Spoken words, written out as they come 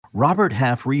Robert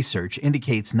Half research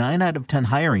indicates 9 out of 10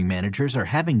 hiring managers are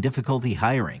having difficulty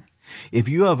hiring. If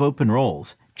you have open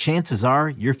roles, chances are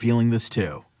you're feeling this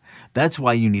too. That's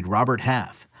why you need Robert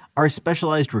Half. Our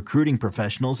specialized recruiting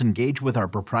professionals engage with our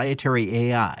proprietary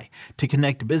AI to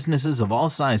connect businesses of all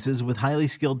sizes with highly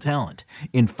skilled talent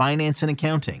in finance and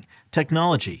accounting,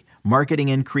 technology, marketing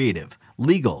and creative,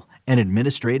 legal, and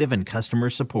administrative and customer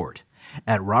support.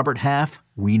 At Robert Half,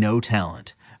 we know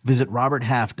talent. Visit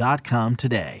roberthalf.com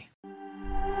today.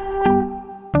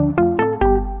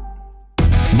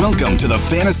 Welcome to the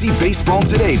Fantasy Baseball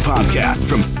Today podcast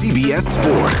from CBS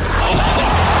Sports.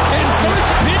 And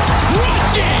first pitch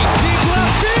crushing! Deep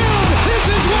left field! This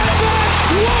is way back!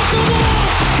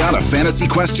 Walk-a-walk! Got a fantasy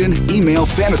question? Email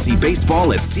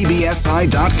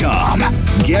fantasybaseball@cbsi.com.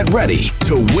 Get ready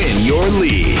to win your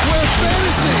league. Where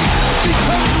fantasy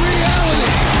becomes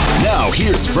reality. Now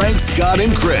here's Frank, Scott,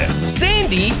 and Chris.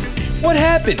 Sandy, what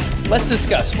happened? Let's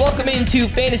discuss. Welcome into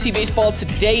Fantasy Baseball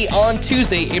Today on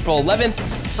Tuesday, April 11th.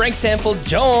 Frank Stanfield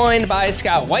joined by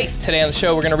Scott White. Today on the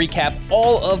show, we're going to recap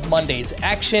all of Monday's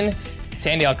action.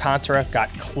 Sandy Alcantara got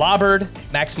clobbered.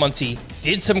 Max Muncy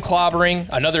did some clobbering.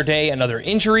 Another day, another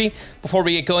injury. Before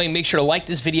we get going, make sure to like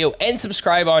this video and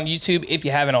subscribe on YouTube if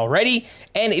you haven't already.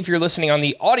 And if you're listening on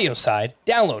the audio side,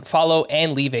 download, follow,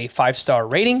 and leave a 5-star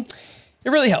rating. It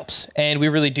really helps, and we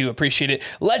really do appreciate it.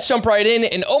 Let's jump right in,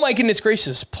 and oh my goodness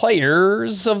gracious,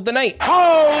 players of the night.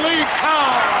 Holy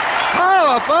cow!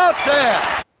 How about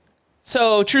that?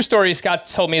 So, true story, Scott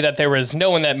told me that there was no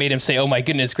one that made him say, oh my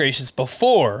goodness gracious,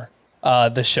 before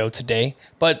the show today,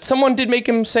 but someone did make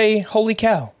him say, holy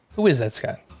cow. Who is that,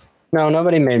 Scott? No,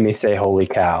 nobody made me say holy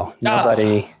cow.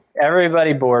 Nobody.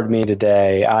 Everybody bored me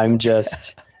today. I'm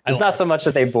just, it's not so much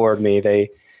that they bored me.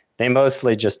 They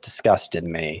mostly just disgusted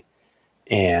me.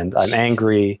 And I'm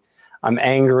angry. I'm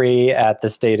angry at the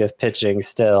state of pitching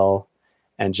still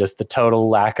and just the total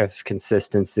lack of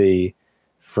consistency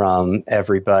from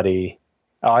everybody.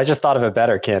 Oh, I just thought of a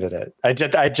better candidate. I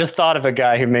just thought of a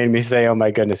guy who made me say, oh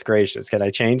my goodness gracious. Can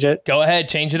I change it? Go ahead.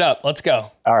 Change it up. Let's go.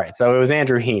 All right. So it was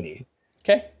Andrew Heaney.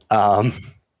 Okay.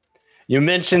 You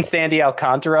mentioned Sandy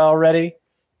Alcantara already.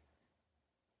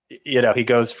 You know, he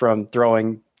goes from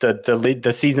throwing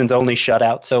the season's only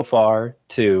shutout so far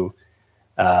to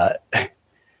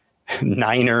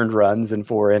 9 earned runs in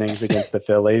 4 innings against the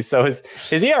Phillies. So his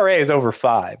ERA is over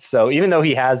 5. So even though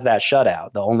he has that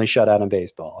shutout, the only shutout in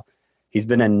baseball, he's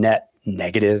been a net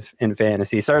negative in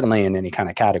fantasy, certainly in any kind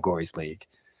of categories league.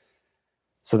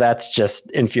 So that's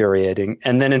just infuriating.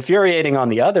 And then infuriating on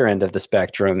the other end of the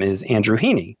spectrum is Andrew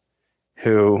Heaney,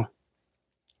 who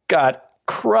got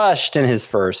crushed in his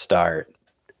first start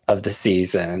of the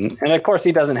season. And of course,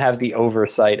 he doesn't have the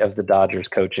oversight of the Dodgers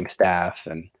coaching staff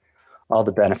and all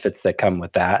the benefits that come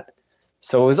with that.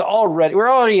 So we're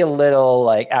already a little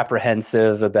like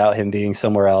apprehensive about him being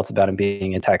somewhere else, about him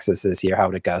being in Texas this year. How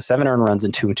would it go? 7 earned runs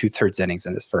in 2 2/3 innings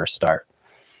in his first start.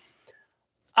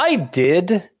 I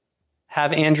did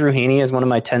have Andrew Heaney as one of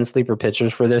my 10 sleeper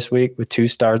pitchers for this week with 2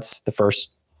 starts. The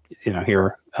first,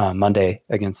 here Monday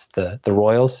against the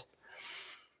Royals.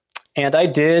 And I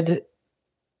did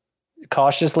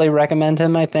cautiously recommend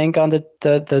him, I think, on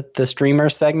the streamer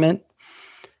segment.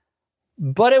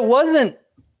 But it wasn't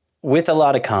with a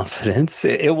lot of confidence.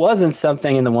 It wasn't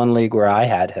something in the one league where I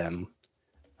had him,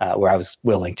 where I was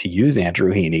willing to use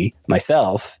Andrew Heaney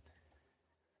myself.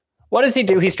 What does he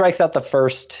do? He strikes out the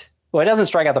first. Well, he doesn't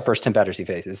strike out the first 10 batters he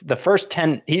faces. The first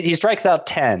 10, he strikes out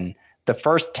 10. The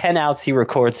first 10 outs he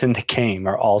records in the game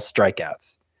are all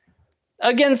strikeouts.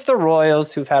 Against the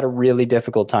Royals, who've had a really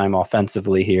difficult time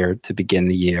offensively here to begin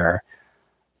the year.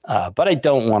 But I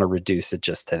don't want to reduce it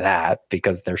just to that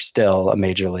because they're still a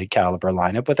major league caliber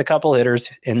lineup with a couple hitters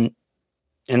in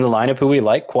the lineup who we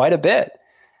like quite a bit.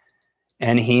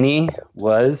 And Heaney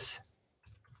was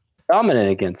dominant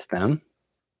against them.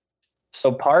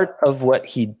 So part of what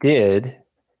he did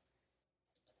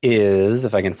is,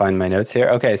 if I can find my notes here.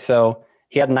 Okay, so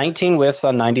he had 19 whiffs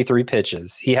on 93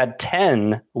 pitches. He had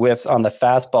 10 whiffs on the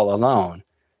fastball alone,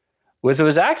 which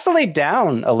was actually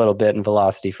down a little bit in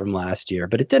velocity from last year,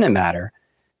 but it didn't matter.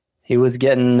 He was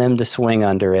getting them to swing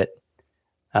under it.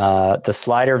 The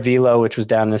slider velo, which was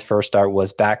down in his first start,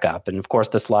 was back up. And of course,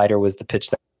 the slider was the pitch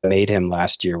that made him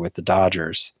last year with the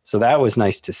Dodgers. So that was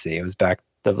nice to see. It was back.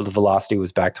 The velocity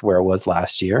was back to where it was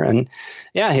last year. And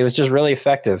yeah, he was just really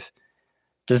effective.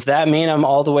 Does that mean I'm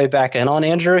all the way back in on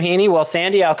Andrew Heaney? Well,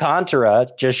 Sandy Alcantara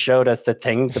just showed us the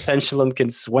pendulum can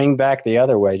swing back the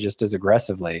other way just as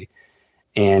aggressively.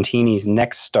 And Heaney's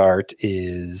next start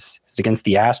is against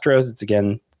the Astros. It's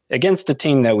again against a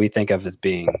team that we think of as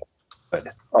being good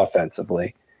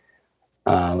offensively.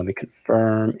 Let me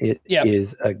confirm. It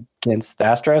is against the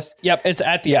Astros. Yep, it's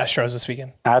at the Astros this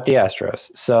weekend. At the Astros.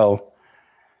 So,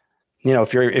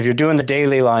 if you're doing the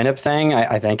daily lineup thing,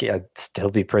 I think I'd still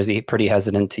be pretty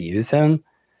hesitant to use him.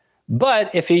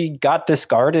 But if he got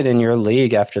discarded in your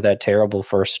league after that terrible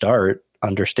first start,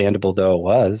 understandable though it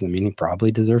was, I mean, he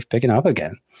probably deserves picking up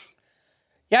again.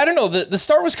 Yeah, I don't know. The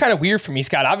start was kind of weird for me,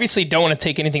 Scott. Obviously, don't want to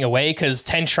take anything away because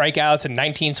 10 strikeouts and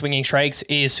 19 swinging strikes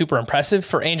is super impressive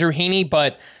for Andrew Heaney,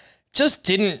 but just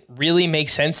didn't really make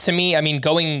sense to me. I mean,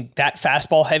 going that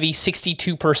fastball heavy,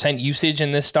 62% usage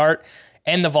in this start,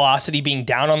 and the velocity being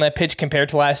down on that pitch compared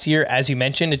to last year, as you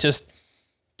mentioned, it just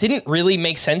didn't really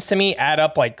make sense to me, add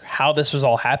up like how this was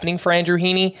all happening for Andrew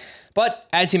Heaney. But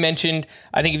as you mentioned,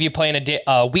 I think if you play in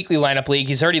a weekly lineup league,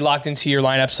 he's already locked into your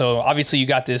lineup. So obviously you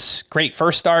got this great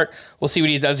first start. We'll see what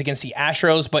he does against the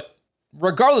Astros. But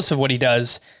regardless of what he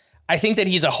does, I think that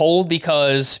he's a hold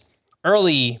because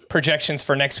early projections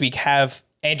for next week have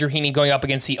Andrew Heaney going up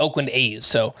against the Oakland A's.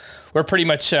 So we're pretty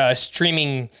much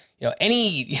streaming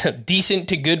any decent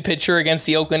to good pitcher against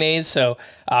the Oakland A's. So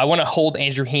I want to hold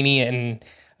Andrew Heaney and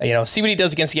see what he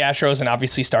does against the Astros and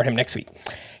obviously start him next week.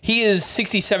 He is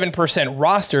 67%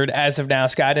 rostered as of now,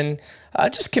 Scott, and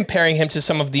just comparing him to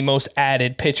some of the most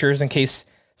added pitchers in case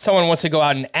someone wants to go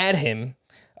out and add him.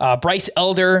 Bryce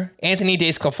Elder, Anthony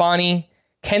DeSclafani,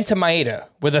 Kenta Maeda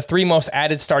were the three most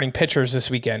added starting pitchers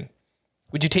this weekend.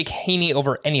 Would you take Heaney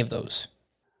over any of those?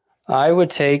 I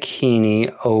would take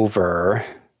Heaney over...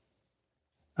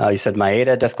 you said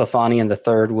Maeda, DeSclafani, and the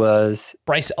third was...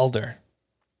 Bryce Elder.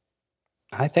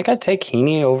 I think I'd take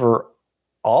Heaney over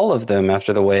all of them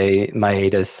after the way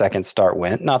Maeda's second start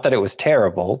went. Not that it was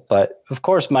terrible, but of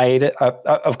course Heaney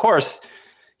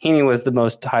was the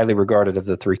most highly regarded of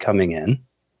the three coming in.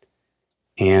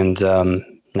 And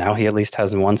now he at least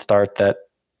has one start that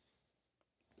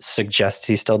suggests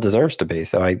he still deserves to be.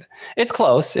 So it's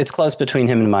close. It's close between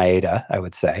him and Maeda, I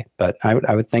would say. But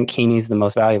I would think Heaney's the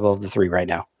most valuable of the three right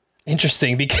now.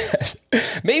 Interesting, because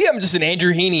maybe I'm just an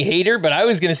Andrew Heaney hater, but I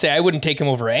was going to say I wouldn't take him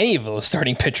over any of those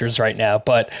starting pitchers right now.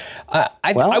 But I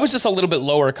was just a little bit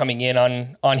lower coming in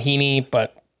on Heaney,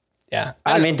 but yeah.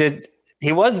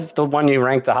 He was the one you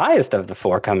ranked the highest of the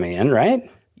four coming in, right?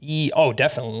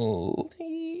 Definitely.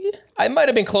 I might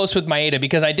have been close with Maeda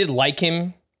because I did like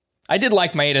him. I did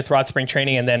like Maeda throughout spring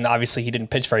training, and then obviously he didn't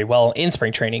pitch very well in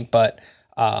spring training, but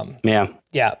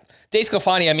yeah.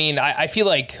 DeSclafani, I mean, I feel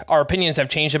like our opinions have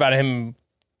changed about him,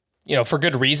 for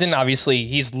good reason. Obviously,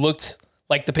 he's looked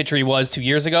like the pitcher he was 2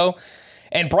 years ago.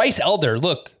 And Bryce Elder,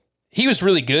 look, he was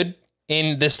really good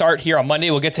in the start here on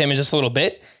Monday. We'll get to him in just a little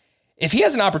bit. If he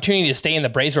has an opportunity to stay in the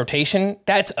Braves rotation,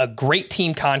 that's a great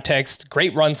team context,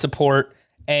 great run support.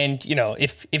 And,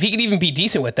 if he could even be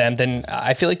decent with them, then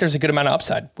I feel like there's a good amount of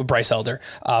upside with Bryce Elder.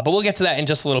 But we'll get to that in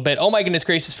just a little bit. Oh, my goodness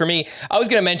gracious, for me, I was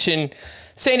going to mention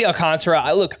Sandy Alcantara.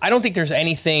 I don't think there's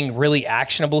anything really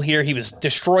actionable here. He was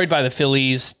destroyed by the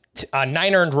Phillies,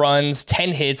 9 earned runs,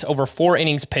 10 hits, over 4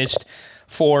 innings pitched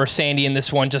for Sandy in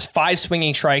this one. Just 5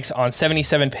 swinging strikes on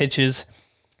 77 pitches.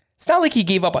 It's not like he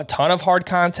gave up a ton of hard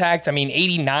contact. I mean,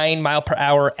 89 mile per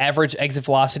hour average exit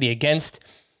velocity against.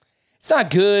 It's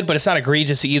not good, but it's not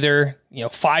egregious either.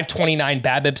 529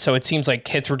 BABIP, so it seems like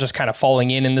hits were just kind of falling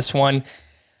in this one.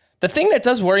 The thing that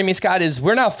does worry me, Scott, is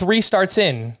we're now 3 starts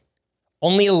in.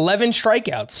 Only 11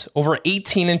 strikeouts over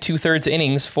 18 2/3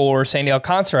 innings for Sandy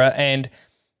Alcantara, and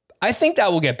I think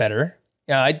that will get better.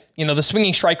 The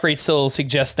swinging strike rate still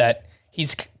suggests that he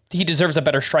deserves a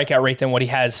better strikeout rate than what he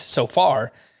has so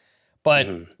far. But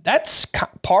that's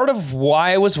part of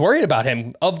why I was worried about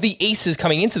him. Of the aces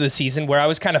coming into the season, where I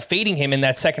was kind of fading him in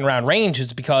that second round range,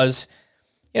 is because,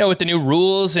 with the new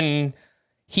rules, and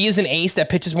he is an ace that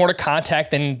pitches more to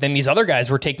contact than these other guys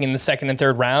we're taking in the second and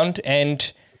third round.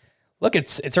 And look,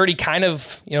 it's already kind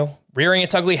of, rearing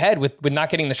its ugly head with not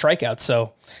getting the strikeouts.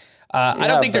 So I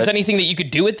don't think there's anything that you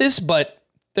could do with this, but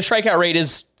the strikeout rate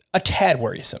is a tad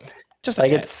worrisome. Just a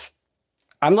tad.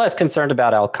 I'm less concerned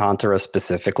about Alcantara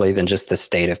specifically than just the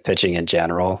state of pitching in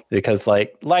general, because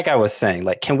like I was saying,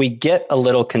 can we get a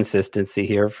little consistency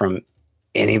here from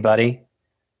anybody?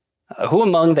 Who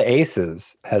among the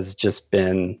aces has just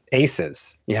been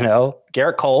aces?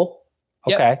 Garrett Cole.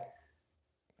 Okay. Yep.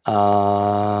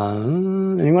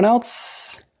 Anyone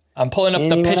else? I'm pulling up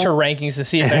the pitcher rankings to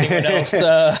see if anyone else.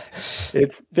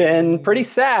 It's been pretty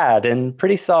sad and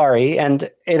pretty sorry, and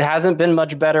it hasn't been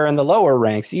much better in the lower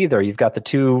ranks either. You've got the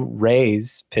 2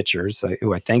 Rays pitchers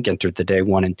who I think entered the day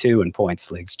 1 and 2 in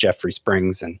points leagues, Jeffrey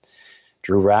Springs and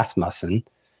Drew Rasmussen.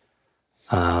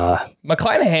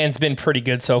 McClanahan's been pretty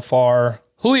good so far.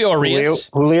 Julio Urias.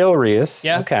 Julio Urias.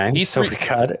 Yeah. Okay. So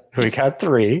we got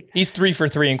 3. He's 3 for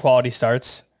 3 in quality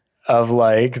starts. Of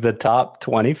like the top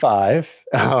 25.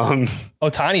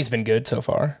 Ohtani's been good so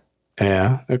far.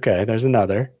 Yeah. Okay. There's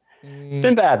another. It's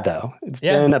been bad though. It's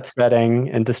been upsetting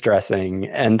and distressing.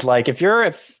 And like if you're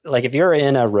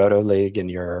in a roto league and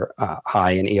you're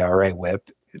high in ERA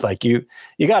whip, like you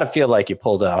got to feel like you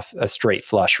pulled off a straight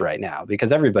flush right now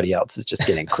because everybody else is just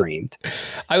getting creamed.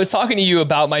 I was talking to you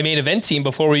about my main event team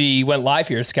before we went live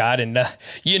here, Scott, and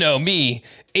you know me,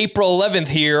 April 11th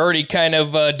here, already kind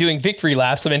of doing victory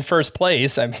laps. I'm in first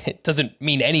place. I mean, it doesn't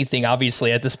mean anything,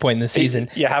 obviously, at this point in the season.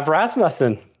 You have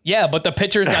Rasmussen. Yeah, but the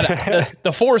pitchers,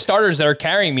 the 4 starters that are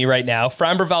carrying me right now,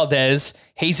 Framber Valdez,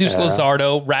 Jesus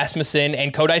Luzardo, Rasmussen,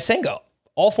 and Kodai Senga.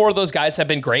 All 4 of those guys have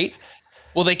been great.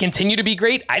 Will they continue to be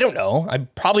great? I don't know. I'm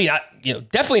probably not,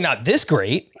 definitely not this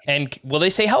great. And will they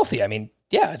stay healthy? I mean,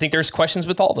 yeah, I think there's questions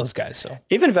with all those guys. So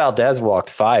even Valdez walked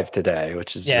 5 today,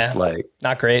 which is just like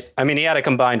not great. I mean, he had a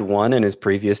combined 1 in his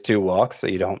previous 2 walks, so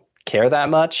you don't care that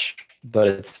much, but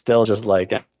it's still just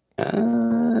like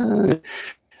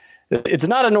it's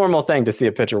not a normal thing to see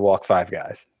a pitcher walk 5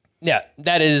 guys. Yeah,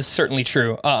 that is certainly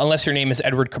true. Unless your name is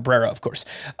Edward Cabrera, of course.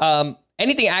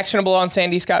 Anything actionable on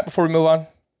Sandy, Scott, before we move on?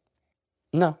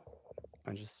 No,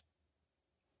 I just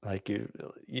like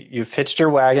you've hitched your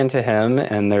wagon to him,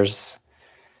 and there's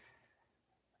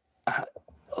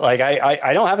like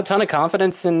I don't have a ton of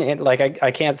confidence in it. Like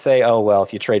I can't say, oh well,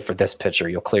 if you trade for this pitcher,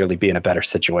 you'll clearly be in a better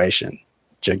situation,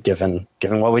 given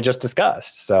what we just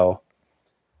discussed. So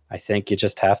I think you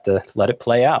just have to let it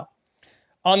play out.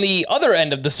 On the other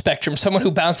end of the spectrum, someone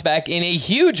who bounced back in a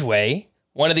huge way,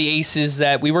 one of the aces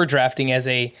that we were drafting as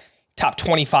a top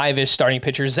 25-ish starting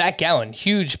pitcher, Zach Gallen.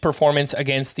 Huge performance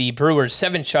against the Brewers.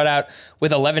 7 shutout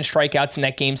with 11 strikeouts in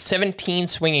that game. 17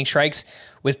 swinging strikes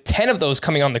with 10 of those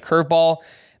coming on the curveball.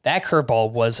 That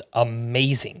curveball was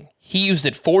amazing. He used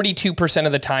it 42%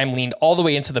 of the time, leaned all the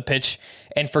way into the pitch,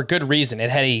 and for good reason. It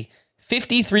had a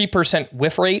 53%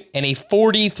 whiff rate and a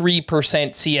 43%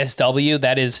 CSW.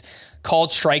 That is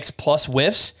called strikes plus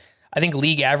whiffs. I think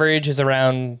league average is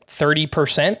around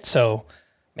 30%. So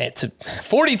it's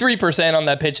 43% on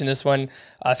that pitch in this one.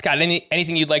 Scott,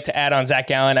 anything you'd like to add on Zach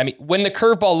Gallen? I mean, when the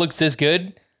curveball looks this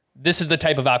good, this is the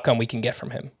type of outcome we can get from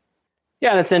him.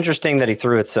 Yeah, and it's interesting that he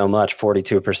threw it so much,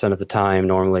 42% of the time.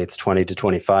 Normally it's 20 to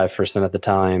 25% of the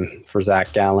time for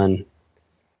Zach Gallen.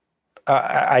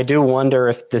 I do wonder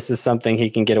if this is something he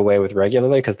can get away with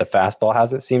regularly because the fastball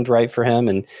hasn't seemed right for him.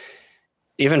 And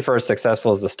even for as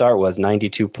successful as the start was,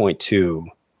 92.2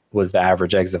 was the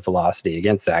average exit velocity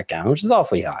against Zach Gallen, which is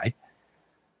awfully high.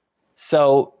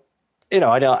 So,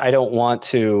 I don't want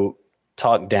to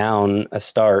talk down a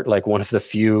start like one of the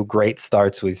few great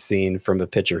starts we've seen from a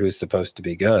pitcher who's supposed to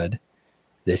be good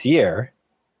this year.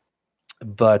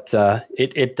 But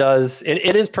it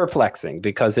is perplexing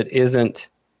because it isn't.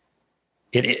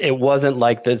 It wasn't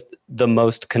like this the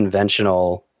most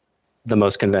conventional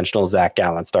Zach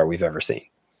Gallen start we've ever seen.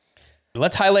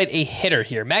 Let's highlight a hitter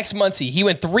here. Max Muncy, he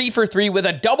went 3 for 3 with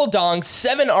a double dong,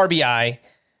 7 RBI.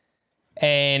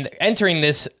 And entering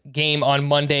this game on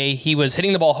Monday, he was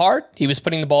hitting the ball hard. He was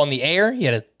putting the ball in the air. He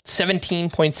had a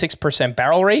 17.6%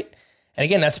 barrel rate. And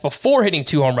again, that's before hitting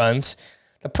 2 home runs.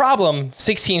 The problem,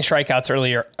 16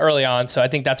 strikeouts early on. So I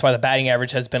think that's why the batting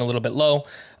average has been a little bit low.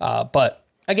 But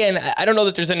again, I don't know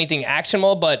that there's anything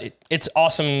actionable, but it's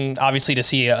awesome, obviously, to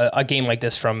see a game like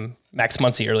this from Max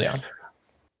Muncy early on.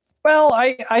 Well,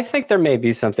 I think there may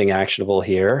be something actionable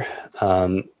here.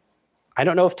 I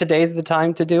don't know if today's the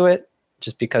time to do it,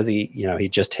 just because he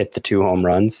just hit the 2 home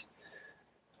runs.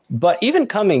 But even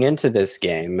coming into this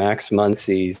game, Max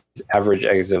Muncy's average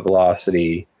exit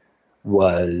velocity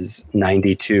was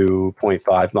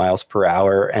 92.5 miles per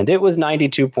hour, and it was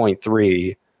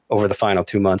 92.3 over the final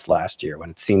 2 months last year when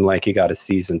it seemed like he got his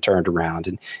season turned around.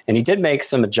 And he did make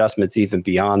some adjustments even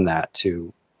beyond that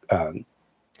to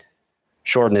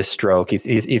shorten his stroke.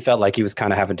 He felt like he was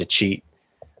kind of having to cheat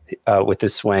with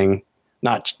his swing.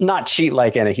 Not cheat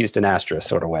like in a Houston Astros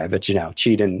sort of way, but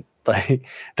cheat in like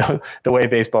the way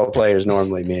baseball players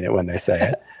normally mean it when they say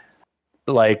it.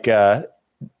 Like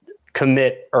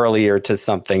commit earlier to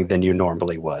something than you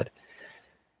normally would.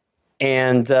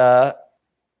 And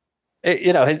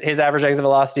his average exit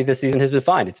velocity this season has been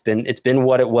fine. It's been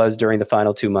what it was during the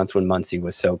final 2 months when Muncy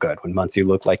was so good, when Muncy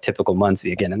looked like typical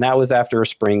Muncy again. And that was after a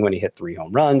spring when he hit 3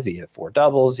 home runs, he hit 4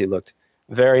 doubles. He looked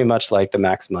very much like the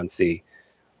Max Muncy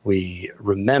we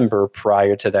remember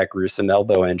prior to that gruesome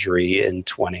elbow injury in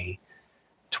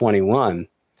 2021.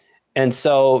 And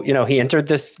so, he entered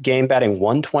this game batting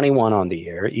 121 on the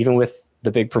year. Even with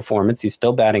the big performance, he's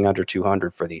still batting under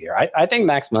 200 for the year. I think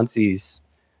Max Muncy's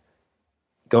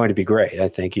going to be great. I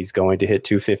think he's going to hit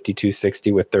 250,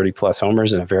 260 with 30-plus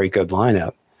homers and a very good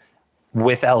lineup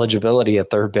with eligibility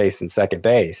at third base and second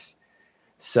base.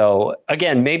 So,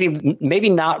 again, maybe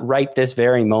not right this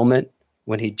very moment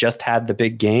when he just had the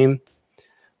big game.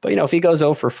 But, if he goes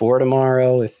 0 for 4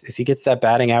 tomorrow, if he gets that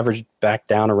batting average back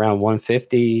down around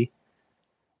 150,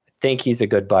 I think he's a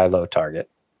good buy low target.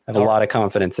 I have a lot of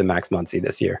confidence in Max Muncy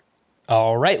this year.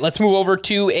 All right, let's move over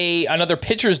to another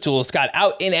pitcher's duel, Scott,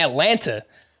 out in Atlanta.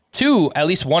 At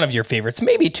least one of your favorites,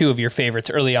 maybe two of your favorites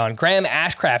early on. Graham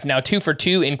Ashcraft, now 2 for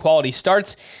 2 in quality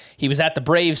starts. He was at the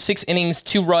Braves, 6 innings,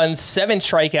 2 runs, 7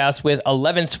 strikeouts with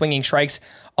 11 swinging strikes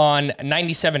on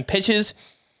 97 pitches.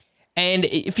 And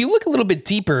if you look a little bit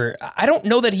deeper, I don't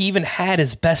know that he even had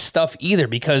his best stuff either,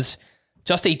 because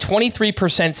just a 23%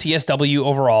 CSW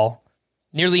overall,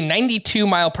 nearly 92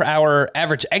 mile per hour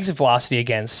average exit velocity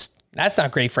against. That's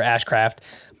not great for Ashcraft,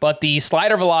 but the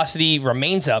slider velocity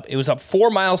remains up. It was up 4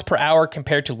 miles per hour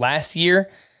compared to last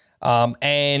year.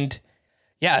 And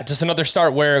yeah, just another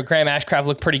start where Graham Ashcraft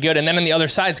looked pretty good. And then on the other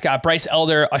side, Scott, Bryce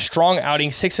Elder, a strong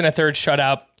outing, 6 1/3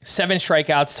 shutout, 7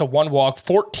 strikeouts to 1 walk,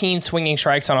 14 swinging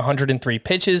strikes on 103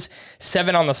 pitches,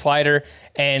 7 on the slider.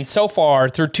 And so far,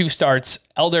 through 2 starts,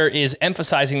 Elder is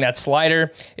emphasizing that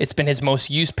slider. It's been his most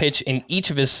used pitch in each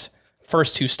of his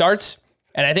first 2 starts.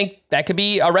 And I think that could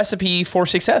be a recipe for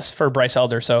success for Bryce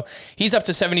Elder. So he's up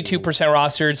to 72%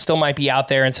 rostered, still might be out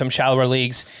there in some shallower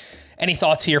leagues. Any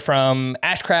thoughts here from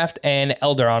Ashcraft and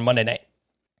Elder on Monday night?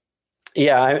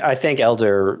 Yeah, I think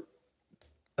Elder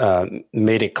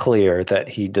made it clear that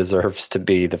he deserves to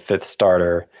be the 5th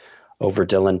starter over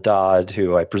Dylan Dodd,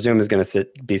 who I presume is going to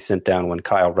be sent down when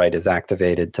Kyle Wright is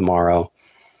activated tomorrow.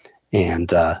 And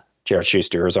Jared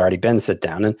Schuster has already been sent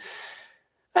down.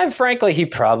 And frankly, he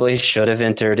probably should have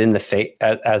entered in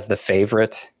as the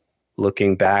favorite.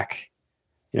 Looking back,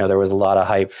 there was a lot of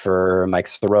hype for Mike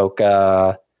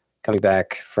Soroka coming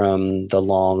back from the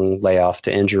long layoff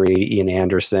to injury. Ian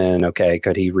Anderson, okay,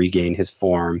 could he regain his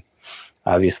form?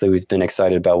 Obviously, we've been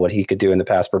excited about what he could do in the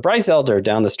past. But Bryce Elder,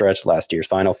 down the stretch last year's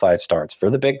final 5 starts for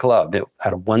the big club,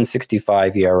 at a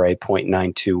 1.65 ERA,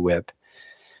 0.92 WHIP,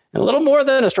 and a little more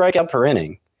than a strikeout per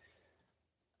inning.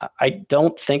 I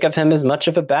don't think of him as much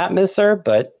of a bat misser,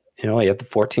 but he had the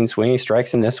 14 swinging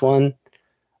strikes in this one,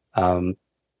 7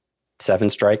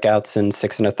 strikeouts in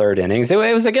 6 1/3 innings. It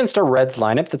was against a Reds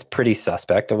lineup that's pretty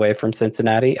suspect away from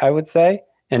Cincinnati, I would say.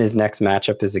 And his next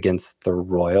matchup is against the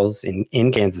Royals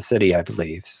in Kansas City, I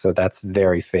believe. So that's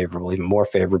very favorable, even more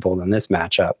favorable than this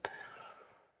matchup.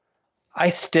 I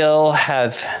still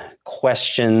have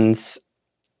questions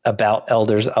about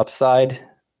Elder's upside.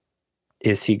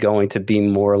 Is he going to be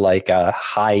more like a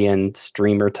high-end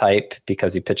streamer type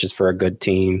because he pitches for a good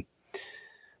team?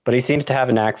 But he seems to have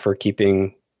a knack for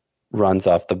keeping runs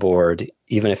off the board,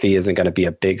 even if he isn't going to be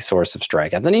a big source of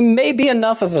strikeouts. And he may be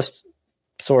enough of a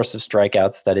source of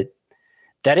strikeouts that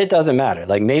it doesn't matter.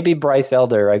 Like maybe Bryce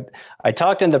Elder, I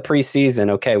talked in the preseason,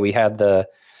 okay, we had the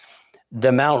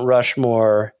Mount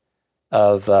Rushmore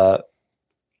of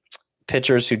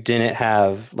pitchers who didn't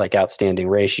have like outstanding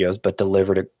ratios, but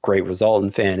delivered a great result in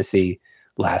fantasy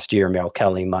last year. Merrill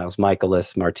Kelly, Miles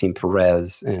Michaelis, Martin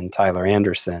Perez, and Tyler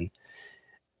Anderson.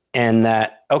 And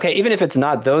that, okay, even if it's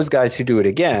not those guys who do it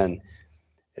again,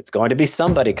 it's going to be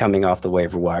somebody coming off the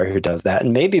waiver wire who does that.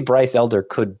 And maybe Bryce Elder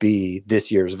could be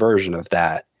this year's version of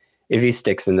that if he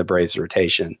sticks in the Braves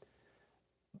rotation.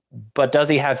 But does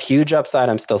he have huge upside?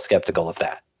 I'm still skeptical of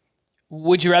that.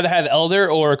 Would you rather have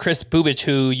Elder or Chris Bubich,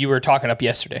 who you were talking up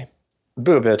yesterday?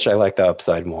 Bubich, I like the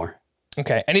upside more.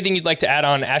 Okay. Anything you'd like to add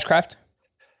on Ashcraft?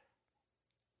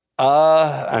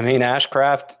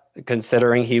 Ashcraft,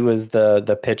 considering he was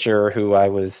the pitcher who I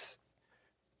was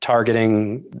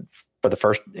targeting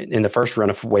for in the first run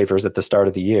of waivers at the start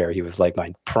of the year, he was like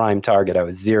my prime target. I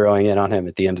was zeroing in on him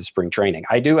at the end of spring training.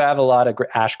 I do have a lot of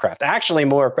Ashcraft, actually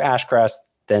more Ashcraft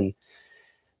than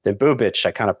Bubich.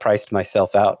 I kind of priced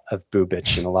myself out of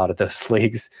Bubich in a lot of those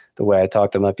leagues. The way I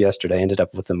talked him up yesterday, I ended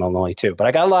up with him on only 2. But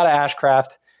I got a lot of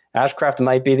Ashcraft. Ashcraft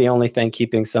might be the only thing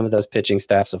keeping some of those pitching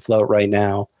staffs afloat right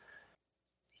now.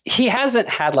 He hasn't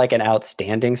had like an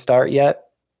outstanding start yet.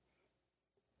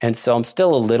 And so I'm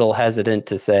still a little hesitant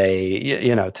to say,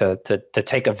 to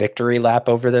take a victory lap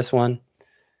over this one.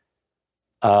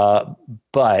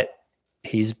 But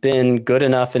he's been good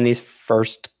enough in these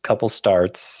first couple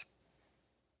starts.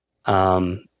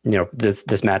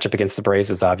 This matchup against the Braves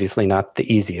is obviously not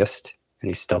the easiest, and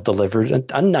he still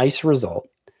delivered a nice result.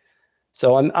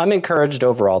 So I'm encouraged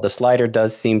overall. The slider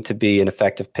does seem to be an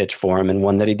effective pitch for him, and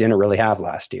one that he didn't really have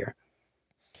last year.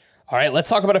 All right, let's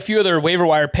talk about a few other waiver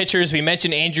wire pitchers. We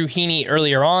mentioned Andrew Heaney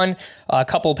earlier on, a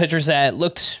couple of pitchers that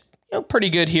looked pretty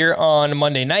good here on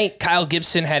Monday night. Kyle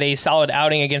Gibson had a solid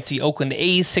outing against the Oakland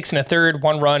A's, 6 1/3,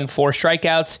 1 run, 4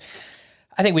 strikeouts.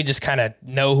 I think we just kind of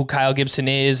know who Kyle Gibson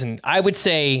is. And I would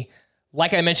say,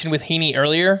 like I mentioned with Heaney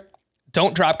earlier,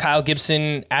 don't drop Kyle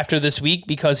Gibson after this week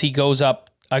because he goes up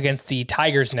against the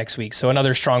Tigers next week. So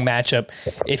another strong matchup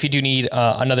if you do need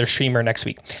another streamer next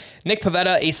week. Nick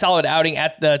Pivetta, a solid outing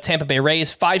at the Tampa Bay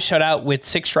Rays, 5 shutout with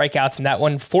 6 strikeouts in that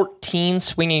one, 14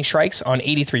 swinging strikes on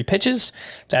 83 pitches.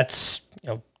 That's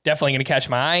definitely going to catch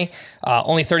my eye.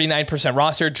 Only 39%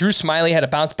 roster. Drew Smyly had a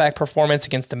bounce back performance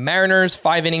against the Mariners,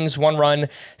 5 innings, 1 run,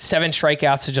 7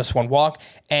 strikeouts to just 1 walk.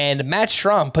 And Matt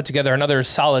Strahm put together another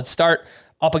solid start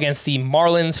up against the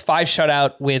Marlins, 5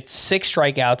 shutout with 6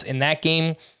 strikeouts in that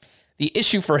game. The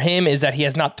issue for him is that he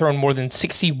has not thrown more than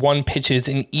 61 pitches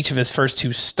in each of his first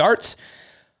 2 starts.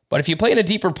 But if you play in a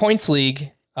deeper points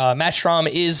league, Matt Strahm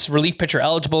is relief pitcher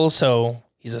eligible, so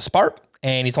he's a Spark,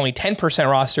 and he's only 10%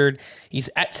 rostered.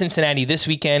 He's at Cincinnati this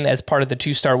weekend as part of the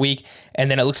 2-start week, and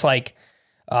then it looks like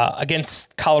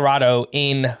against Colorado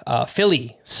in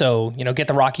Philly. So, get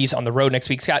the Rockies on the road next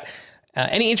week. Scott,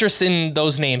 any interest in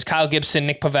those names? Kyle Gibson,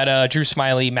 Nick Pivetta, Drew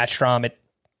Smyly, Matt Strahm. It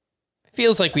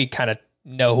feels like we kind of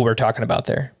know who we're talking about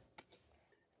there.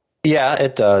 Yeah,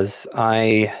 it does.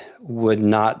 I would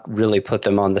not really put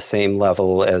them on the same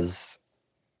level as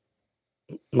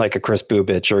like a Chris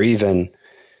Bubich or even,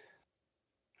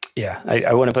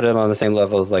 I wouldn't put them on the same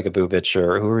level as like a Bubich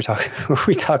or who were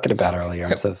we talking about earlier?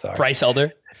 I'm so sorry. Bryce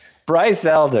Elder. Bryce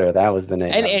Elder, that was the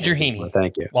name. And Andrew Heaney.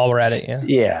 Thank you. While we're at it,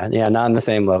 yeah. Yeah, not on the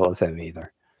same level as him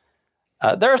either.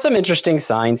 There are some interesting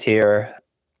signs here.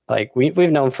 Like we've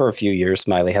known for a few years,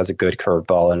 Smyly has a good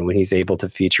curveball, and when he's able to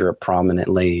feature it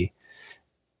prominently,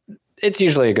 it's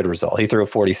usually a good result. He threw it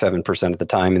 47% of the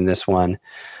time in this one.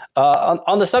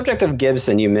 On the subject of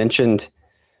Gibson, you mentioned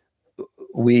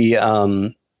we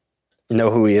know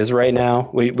who he is right now.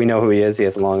 We know who he is. He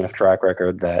has a long enough track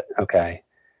record that, okay,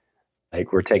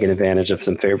 like we're taking advantage of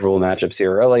some favorable matchups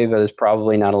here early, but it's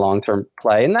probably not a long-term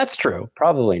play. And that's true.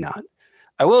 Probably not.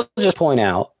 I will just point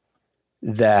out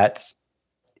that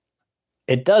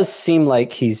it does seem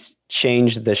like he's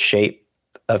changed the shape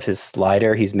of his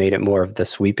slider. He's made it more of the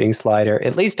sweeping slider,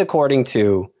 at least according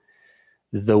to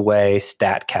the way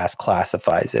StatCast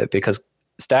classifies it, because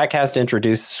StatCast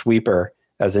introduced sweeper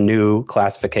as a new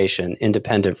classification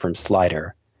independent from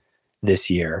slider this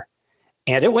year.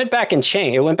 And it went back and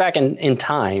changed. It went back in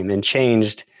time and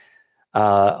changed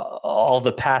all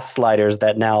the past sliders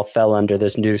that now fell under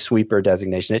this new sweeper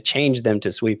designation. It changed them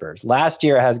to sweepers. Last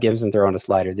year it has Gibson throwing a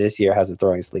slider. This year has him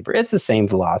throwing a sleeper. It's the same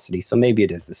velocity, so maybe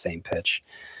it is the same pitch.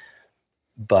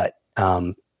 But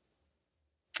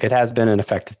it has been an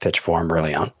effective pitch for him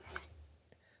early on.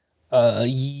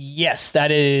 Yes,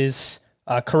 that is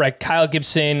correct. Kyle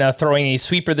Gibson throwing a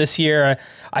sweeper this year.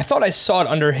 I thought I saw it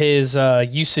under his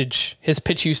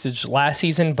pitch usage last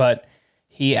season, but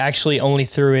he actually only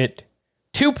threw it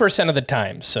 2% of the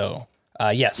time. So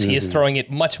yes, he is throwing it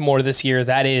much more this year.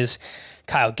 That is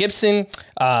Kyle Gibson.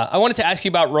 I wanted to ask you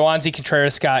about Roansy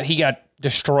Contreras, Scott. He got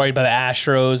destroyed by the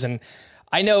Astros, and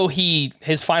I know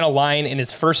his final line in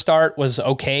his first start was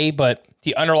okay, but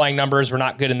the underlying numbers were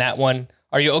not good in that one.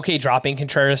 Are you okay dropping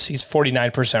Contreras? He's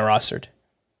 49% rostered.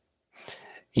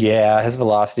 Yeah, his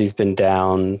velocity's been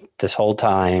down this whole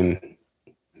time,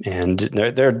 and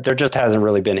there just hasn't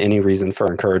really been any reason for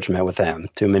encouragement with him.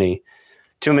 Too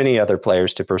many other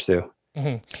players to pursue.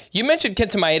 Mm-hmm. You mentioned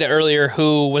Kenta Maeda earlier,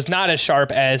 who was not as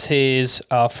sharp as his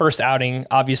first outing.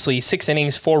 Obviously, 6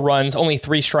 innings, 4 runs, only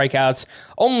 3 strikeouts,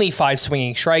 only 5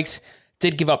 swinging strikes.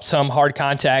 Did give up some hard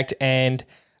contact, and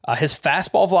his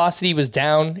fastball velocity was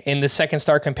down in the second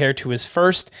start compared to his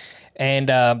first, and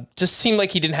just seemed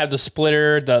like he didn't have the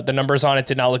splitter. The numbers on it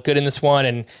did not look good in this one,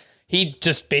 and he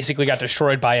just basically got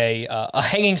destroyed by a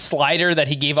hanging slider that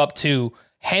he gave up to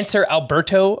Hanser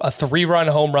Alberto, a 3-run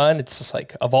home run. It's just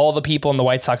like, of all the people in the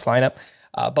White Sox lineup.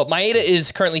 But Maeda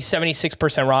is currently 76%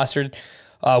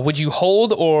 rostered. Would you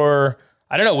hold, or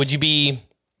I don't know, would you be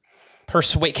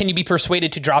can you be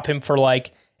persuaded to drop him for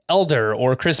like Elder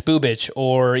or Chris Bubich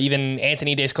or even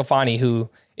Anthony DeSclafani, who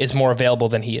is more available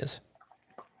than he is?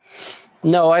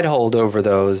 No, I'd hold over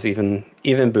those, even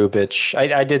Bubich.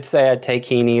 I did say I'd take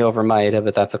Heaney over Maeda,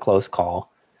 but that's a close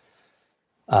call.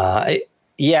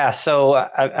 Yeah, so,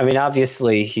 I mean,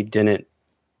 obviously he didn't,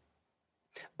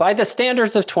 by the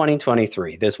standards of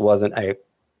 2023, this wasn't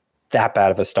that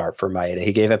bad of a start for Maeda.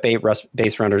 He gave up 8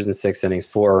 base runners in 6 innings,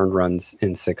 4 earned runs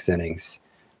in 6 innings.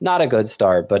 Not a good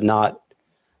start, but not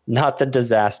the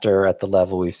disaster at the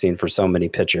level we've seen for so many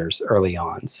pitchers early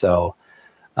on. So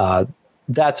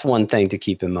That's one thing to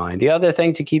keep in mind. The other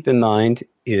thing to keep in mind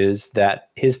is that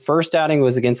his first outing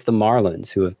was against the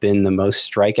Marlins, who have been the most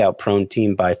strikeout-prone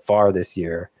team by far this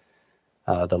year,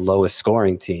 the lowest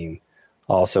scoring team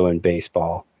also in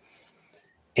baseball.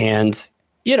 And,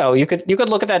 you could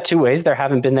look at that two ways. There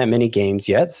haven't been that many games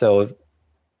yet. So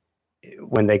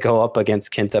when they go up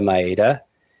against Kenta Maeda,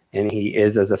 and he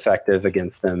is as effective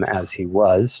against them as he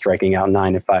was, striking out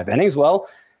 9 in 5 innings, well,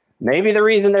 maybe the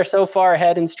reason they're so far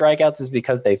ahead in strikeouts is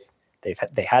because they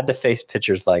had to face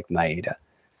pitchers like Maeda.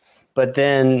 But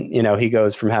then, he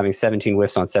goes from having 17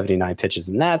 whiffs on 79 pitches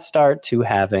in that start to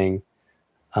having,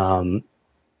 in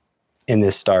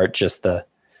this start, just the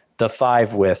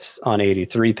 5 whiffs on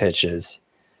 83 pitches.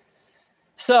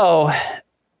 So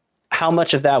how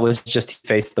much of that was just he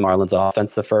faced the Marlins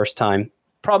offense the first time?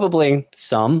 Probably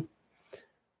some.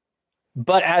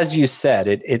 But as you said,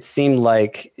 it seemed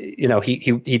like, he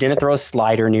didn't throw a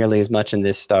slider nearly as much in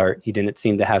this start. He didn't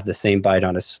seem to have the same bite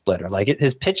on his splitter.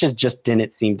 His pitches just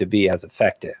didn't seem to be as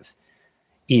effective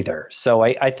either. So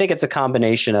I think it's a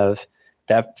combination of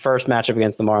that first matchup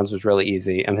against the Marlins was really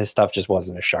easy, and his stuff just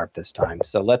wasn't as sharp this time.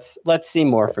 So let's see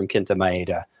more from Kenta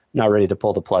Maeda. Not ready to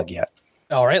pull the plug yet.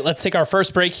 All right, let's take our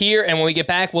first break here, and when we get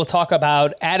back, we'll talk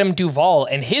about Adam Duvall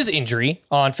and his injury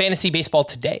on Fantasy Baseball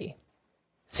Today.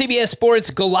 CBS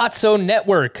Sports Golazzo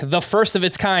Network, the first of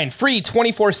its kind, free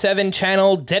 24/7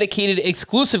 channel dedicated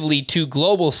exclusively to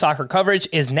global soccer coverage,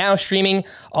 is now streaming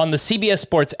on the CBS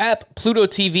Sports app, Pluto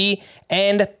TV,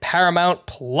 and Paramount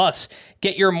Plus.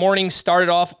 Get your morning started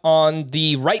off on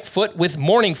the right foot with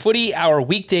Morning Footy, our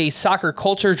weekday soccer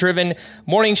culture-driven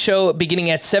morning show beginning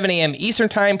at 7 a.m. Eastern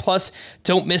Time. Plus,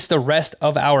 don't miss the rest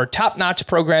of our top-notch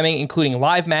programming, including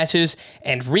live matches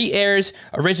and re-airs,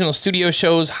 original studio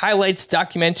shows, highlights,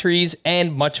 documentaries,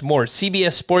 and much more.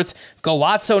 CBS Sports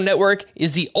Golazzo Network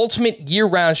is the ultimate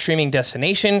year-round streaming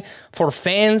destination for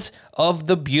fans of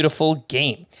the beautiful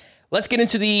game. Let's get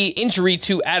into the injury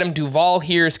to Adam Duvall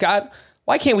here, Scott.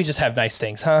 Why can't we just have nice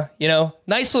things, huh?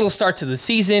 Nice little start to the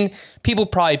season. People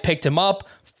probably picked him up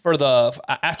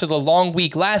after the long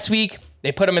week last week.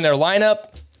 They put him in their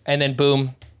lineup, and then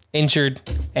boom, injured,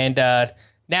 and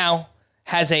now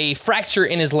has a fracture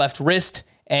in his left wrist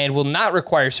and will not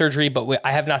require surgery. But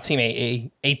I have not seen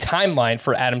a timeline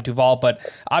for Adam Duvall, but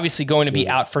obviously going to be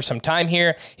out for some time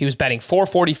here. He was batting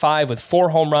 .445 with 4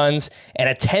 home runs and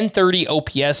a .1030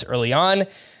 OPS early on.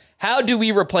 How do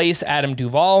we replace Adam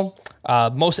Duvall?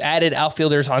 Most added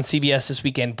outfielders on CBS this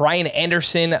weekend: Brian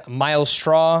Anderson, Miles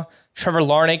Straw, Trevor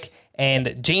Larnach,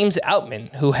 and James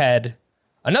Outman, who had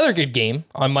another good game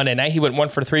on Monday night. He went 1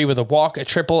 for 3 with a walk, a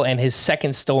triple, and his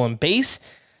second stolen base.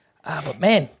 But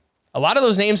man, a lot of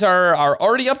those names are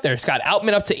already up there. Scott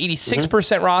Outman up to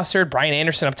 86% rostered, Brian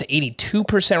Anderson up to 82%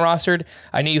 rostered.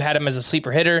 I knew you had him as a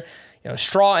sleeper hitter.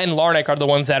 Straw and Larnach are the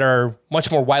ones that are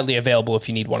much more widely available if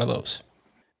you need one of those.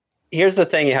 Here's the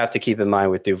thing you have to keep in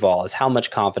mind with Duvall is how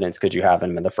much confidence could you have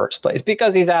in him in the first place?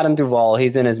 Because he's Adam Duvall.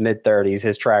 He's in his mid-30s.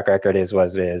 His track record is what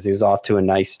it is. He was off to a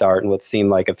nice start in what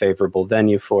seemed like a favorable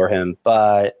venue for him.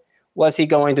 But was he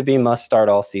going to be must-start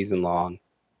all season long?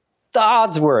 The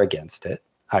odds were against it,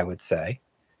 I would say.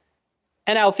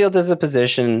 And outfield is a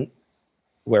position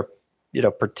where,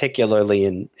 particularly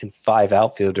in 5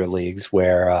 outfielder leagues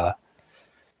where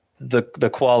the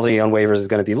quality on waivers is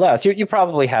going to be less, you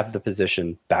probably have the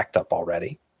position backed up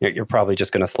already. You're probably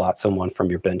just going to slot someone from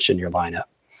your bench in your lineup.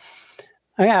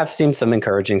 I have seen some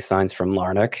encouraging signs from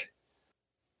Larnach.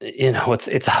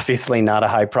 It's obviously not a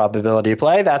high probability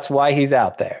play. That's why he's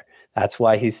out there. That's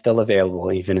why he's still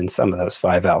available, even in some of those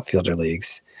 5 outfielder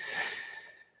leagues.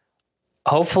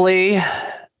 Hopefully,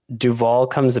 Duvall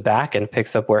comes back and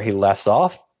picks up where he left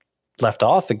off.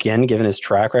 Again, given his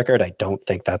track record, I don't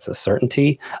think that's a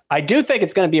certainty. I do think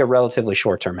it's going to be a relatively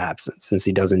short-term absence since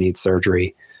he doesn't need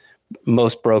surgery.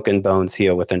 Most broken bones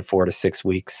heal within 4 to 6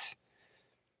 weeks.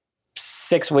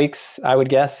 6 weeks, I would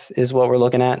guess, is what we're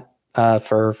looking at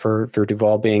for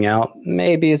Duvall being out.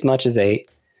 Maybe as much as 8.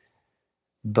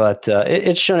 But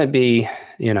it shouldn't be,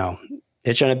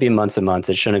 it shouldn't be months and months.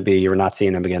 It shouldn't be you're not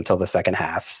seeing him again until the second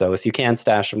half. So if you can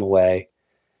stash him away,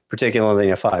 particularly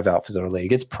in a 5 outfielder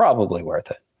league, it's probably worth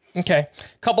it. Okay.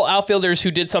 Couple outfielders who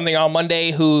did something on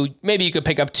Monday who maybe you could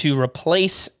pick up to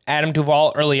replace Adam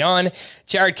Duvall early on.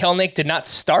 Jared Kelenic did not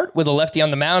start with a lefty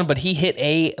on the mound, but he hit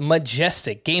a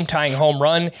majestic game-tying home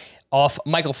run off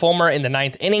Michael Fulmer in the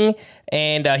 9th inning,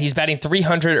 and he's batting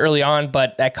 .300 early on,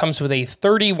 but that comes with a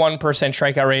 31%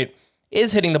 strikeout rate.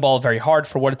 Is hitting the ball very hard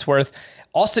for what it's worth.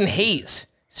 Austin Hayes,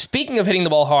 speaking of hitting the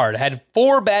ball hard, had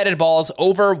 4 batted balls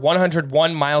over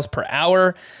 101 miles per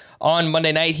hour. On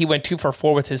Monday night, he went 2 for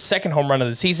 4 with his second home run of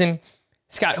the season.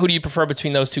 Scott, who do you prefer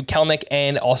between those two, Kelenic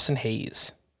and Austin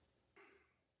Hayes?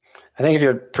 I think if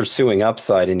you're pursuing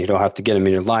upside and you don't have to get him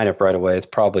in your lineup right away, it's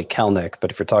probably Kelenic.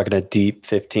 But if you're talking a deep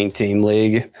 15-team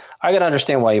league, I can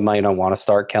understand why you might not want to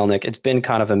start Kelenic. It's been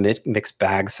kind of a mixed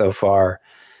bag so far.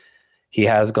 He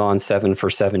has gone 7 for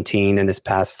 17 in his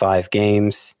past 5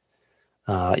 games.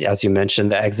 As you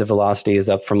mentioned, the exit velocity is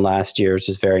up from last year, which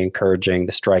is very encouraging.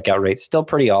 The strikeout rate's still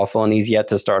pretty awful, and he's yet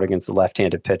to start against a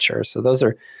left-handed pitcher. So those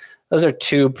are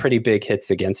 2 pretty big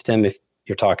hits against him. If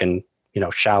you're talking,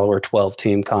 shallower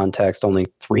 12-team context, only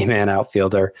 3-man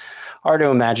outfielder, hard to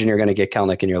imagine you're going to get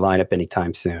Kelenic in your lineup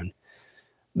anytime soon.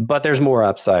 But there's more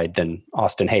upside than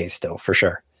Austin Hayes still, for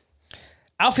sure.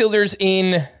 Outfielders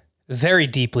in very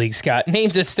deep league, Scott.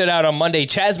 Names that stood out on Monday.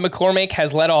 Chas McCormick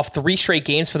has led off 3 straight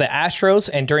games for the Astros,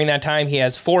 and during that time, he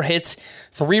has 4 hits,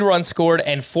 3 runs scored,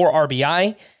 and 4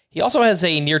 RBI. He also has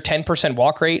a near 10%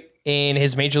 walk rate in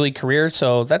his major league career,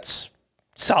 so that's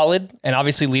solid, and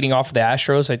obviously leading off of the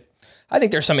Astros. I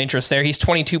think there's some interest there. He's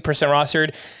 22%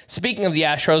 rostered. Speaking of the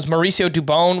Astros, Mauricio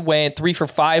Dubon went 3 for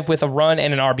 5 with a run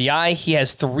and an RBI. He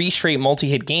has 3 straight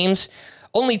multi-hit games.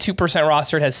 Only 2%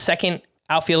 rostered, has second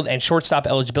outfield and shortstop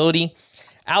eligibility.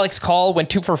 Alex Call went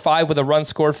 2 for 5 with a run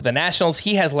scored for the Nationals.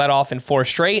 He has led off in 4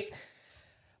 straight.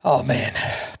 Oh man,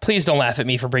 please don't laugh at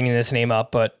me for bringing this name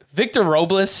up, but Victor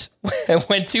Robles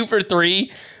went 2 for 3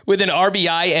 with an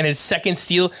RBI and his second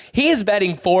steal. He is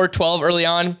batting .412 early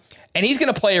on, and he's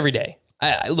going to play every day.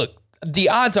 Look, the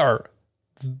odds are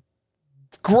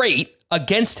great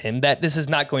against him that this is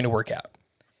not going to work out.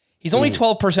 He's only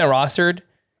 12% rostered,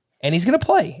 and he's going to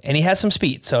play, and he has some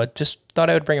speed. So I just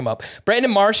thought I would bring him up. Brandon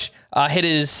Marsh hit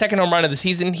his second home run of the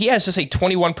season. He has just a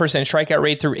 21% strikeout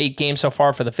rate through 8 games so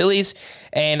far for the Phillies.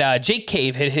 And Jake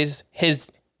Cave hit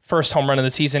his first home run of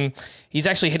the season. He's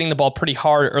actually hitting the ball pretty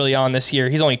hard early on this year.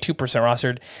 He's only 2%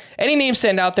 rostered. Any names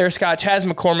stand out there, Scott? Chas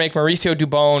McCormick, Mauricio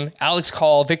Dubon, Alex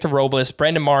Call, Victor Robles,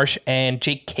 Brandon Marsh, and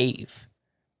Jake Cave.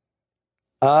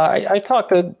 I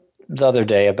talked the other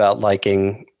day about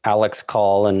liking Alex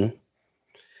Call in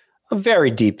a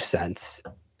very deep sense.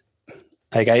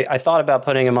 Like I thought about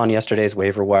putting him on yesterday's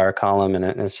waiver wire column, and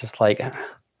it's just like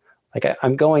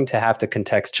I'm going to have to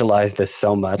contextualize this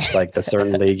so much, like the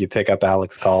certain league you pick up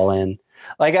Alex Call in.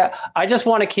 Like I just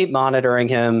want to keep monitoring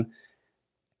him.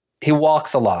 He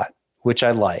walks a lot, which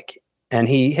I like, and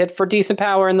he hit for decent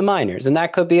power in the minors, and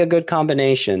that could be a good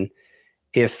combination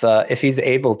if he's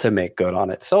able to make good on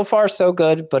it. So far, so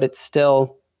good, but it's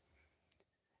still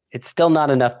not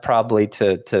enough probably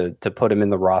to put him in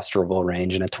the rosterable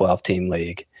range in a 12-team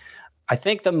league. I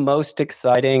think the most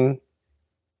exciting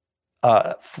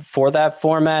for that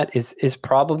format is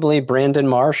probably Brandon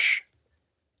Marsh,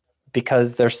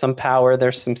 because there's some power,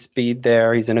 there's some speed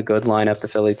there. He's in a good lineup, the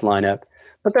Phillies lineup,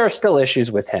 but there are still issues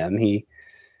with him. He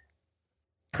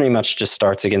pretty much just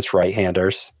starts against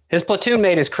right-handers. His platoon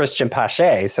mate is Christian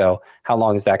Pache, so how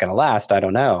long is that going to last? I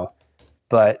don't know.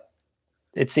 But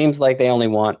it seems like they only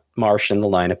want Marsh in the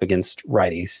lineup against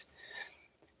righties.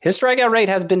 His strikeout rate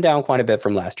has been down quite a bit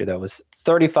from last year, though. It was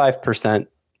 35%,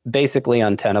 basically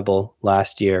untenable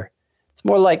last year. It's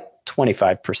more like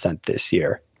 25% this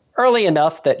year. Early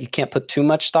enough that you can't put too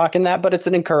much stock in that, but it's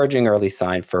an encouraging early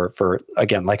sign for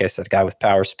again, like I said, a guy with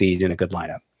power, speed, and a good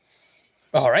lineup.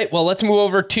 All right, well, let's move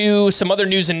over to some other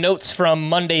news and notes from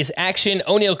Monday's action.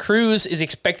 O'Neal Cruz is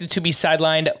expected to be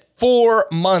sidelined 4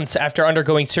 months after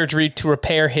undergoing surgery to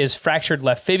repair his fractured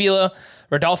left fibula.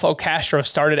 Rodolfo Castro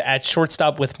started at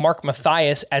shortstop with Mark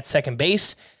Mathias at second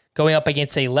base, going up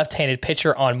against a left-handed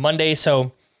pitcher on Monday.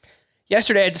 So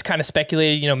yesterday I just kind of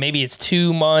speculated, maybe it's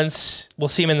 2 months. We'll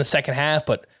see him in the second half,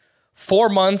 but 4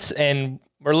 months, and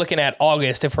we're looking at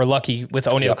August if we're lucky with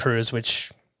O'Neal Cruz,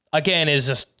 which again is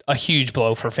just a huge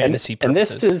blow for fantasy purposes. And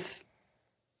this is,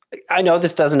 I know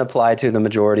this doesn't apply to the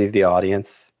majority of the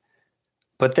audience,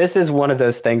 but this is one of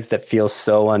those things that feels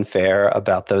so unfair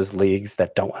about those leagues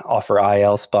that don't offer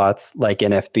IL spots like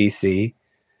NFBC.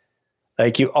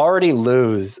 Like, you already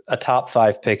lose a top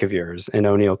 5 pick of yours in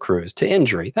O'Neal Cruz to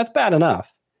injury. That's bad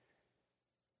enough.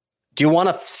 Do you want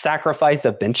to sacrifice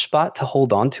a bench spot to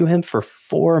hold on to him for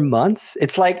 4 months?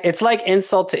 It's like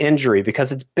insult to injury,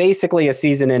 because it's basically a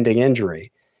season-ending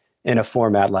injury in a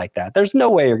format like that. There's no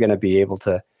way you're going to be able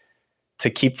to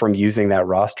keep from using that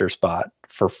roster spot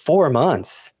for 4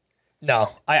 months. No,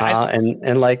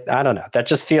 and like, I don't know. That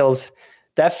just feels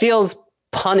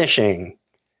punishing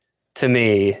to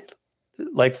me,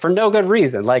 like, for no good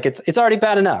reason. Like, it's already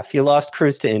bad enough. You lost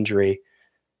Cruz to injury.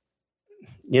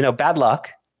 Bad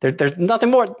luck. There's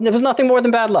nothing more. There was nothing more than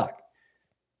bad luck.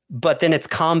 But then it's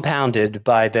compounded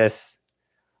by this,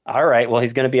 All right, well,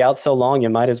 he's going to be out so long, you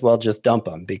might as well just dump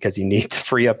him because you need to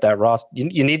free up that roster.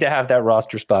 You need to have that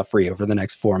roster spot free over the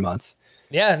next 4 months.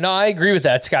 Yeah, no, I agree with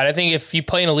that, Scott. I think if you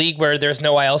play in a league where there's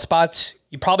no IL spots,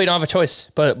 you probably don't have a choice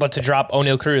but to drop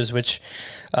O'Neal Cruz, which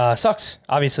sucks,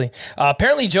 obviously.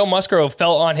 Apparently, Joe Musgrove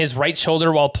fell on his right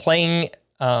shoulder while playing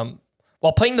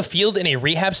the field in a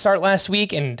rehab start last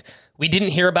week, and we didn't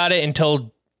hear about it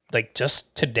until like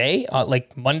just today,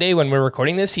 like Monday when we're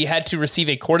recording this. He had to receive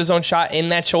a cortisone shot in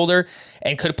that shoulder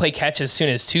and could play catch as soon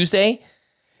as Tuesday.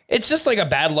 It's just like a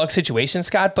bad luck situation,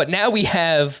 Scott. But now we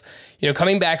have,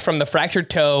 coming back from the fractured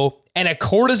toe and a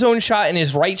cortisone shot in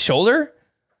his right shoulder.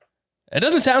 It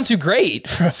doesn't sound too great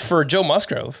for Joe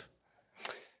Musgrove.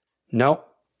 Nope,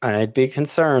 I'd be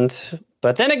concerned.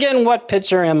 But then again, what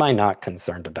pitcher am I not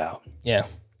concerned about? Yeah,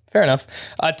 fair enough.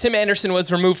 Tim Anderson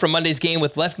was removed from Monday's game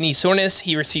with left knee soreness.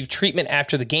 He received treatment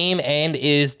after the game and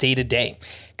is day-to-day.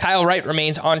 Kyle Wright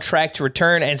remains on track to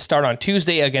return and start on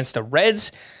Tuesday against the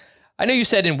Reds. I know you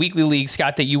said in weekly leagues,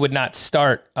 Scott, that you would not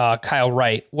start Kyle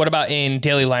Wright. What about in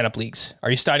daily lineup leagues? Are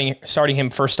you starting him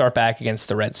first start back against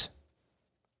the Reds?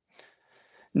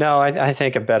 No, I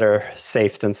think a better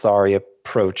safe than sorry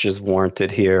approach is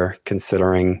warranted here,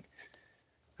 considering,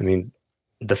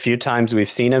 the few times we've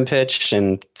seen him pitch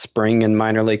in spring and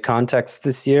minor league context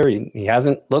this year, he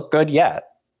hasn't looked good yet.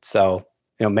 So,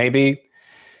 maybe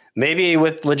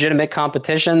with legitimate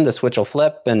competition, the switch will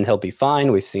flip and he'll be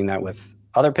fine. We've seen that with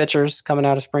other pitchers coming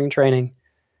out of spring training.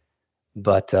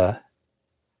 But, there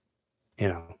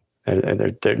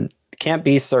can't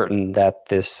be certain that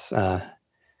this,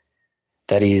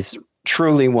 that he's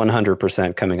truly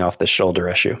 100% coming off the shoulder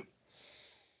issue.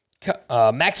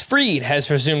 Max Fried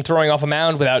has resumed throwing off a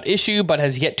mound without issue, but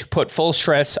has yet to put full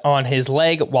stress on his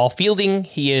leg while fielding.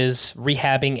 He is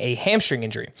rehabbing a hamstring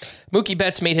injury. Mookie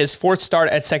Betts made his fourth start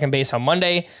at second base on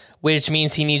Monday, which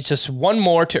means he needs just one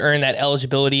more to earn that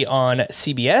eligibility on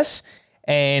CBS.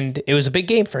 And it was a big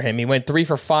game for him. He went 3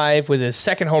 for 5 with his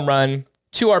second home run,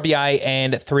 2 RBI,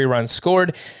 and 3 runs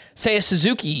scored. Seiya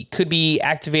Suzuki could be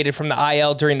activated from the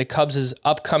IL during the Cubs'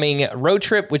 upcoming road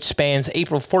trip, which spans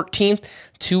April 14th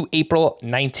to April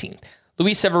 19th.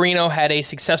 Luis Severino had a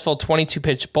successful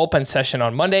 22-pitch bullpen session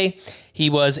on Monday. He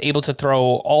was able to throw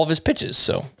all of his pitches,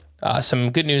 so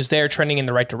some good news there, trending in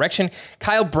the right direction.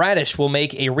 Kyle Bradish will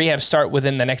make a rehab start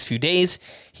within the next few days.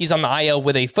 He's on the IL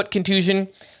with a foot contusion,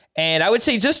 and I would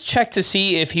say just check to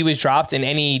see if he was dropped in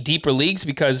any deeper leagues,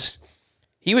 because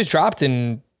he was dropped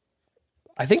in,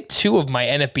 I think, 2 of my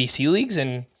NFBC leagues,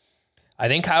 and I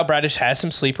think Kyle Bradish has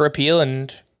some sleeper appeal,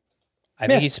 and I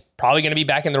think he's probably going to be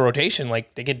back in the rotation.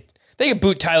 Like they could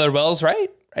boot Tyler Wells, right?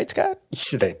 Right, Scott?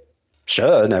 They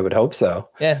should. I would hope so.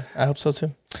 Yeah, I hope so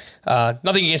too.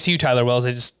 Nothing against you, Tyler Wells.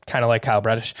 I just kind of like Kyle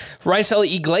Bradish. Raisel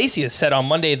Iglesias said on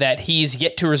Monday that he's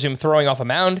yet to resume throwing off a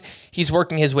mound. He's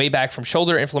working his way back from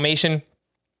shoulder inflammation,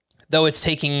 though it's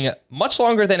taking much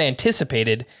longer than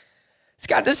anticipated.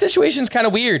 Scott, this situation's kind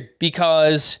of weird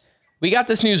because we got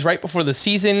this news right before the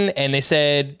season, and they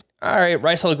said, all right,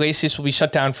 Raisel Iglesias will be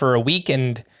shut down for a week,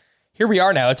 and here we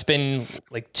are now. It's been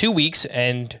like 2 weeks,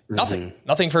 and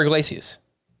nothing for Iglesias.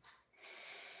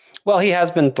 Well, he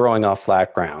has been throwing off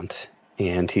flat ground,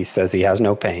 and he says he has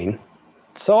no pain.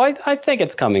 So I think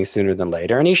it's coming sooner than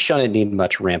later, and he shouldn't need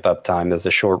much ramp-up time as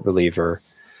a short reliever.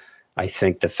 I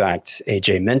think the fact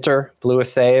A.J. Minter blew a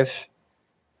save,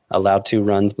 allowed 2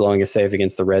 runs, blowing a save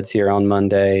against the Reds here on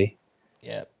Monday.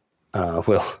 Yeah,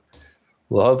 will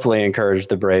hopefully encourage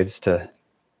the Braves to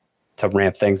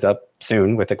ramp things up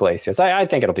soon with Iglesias. I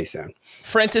think it'll be soon.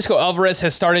 Francisco Alvarez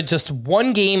has started just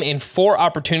 1 game in 4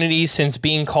 opportunities since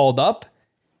being called up,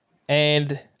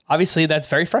 and obviously that's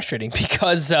very frustrating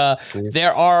because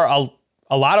there are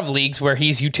a lot of leagues where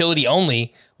he's utility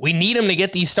only. We need him to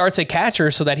get these starts at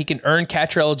catcher so that he can earn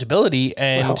catcher eligibility,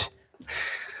 and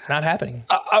it's not happening.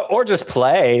 Or just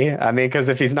play. Because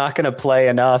if he's not going to play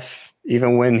enough,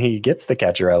 even when he gets the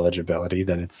catcher eligibility,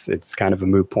 then it's kind of a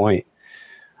moot point.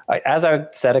 As I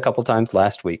said a couple times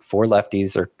last week, 4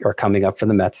 lefties are coming up for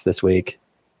the Mets this week.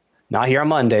 Not here on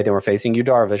Monday. They were facing Yu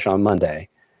Darvish on Monday.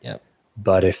 Yep.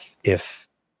 But if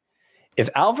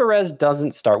Alvarez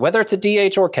doesn't start, whether it's a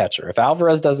DH or catcher, if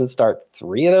Alvarez doesn't start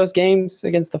 3 of those games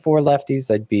against the 4 lefties,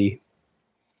 I'd be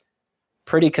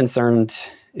pretty concerned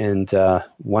and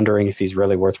wondering if he's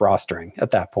really worth rostering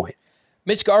at that point.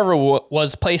 Mitch Garver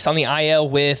was placed on the IL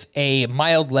with a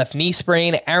mild left knee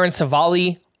sprain. Aaron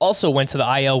Savali also went to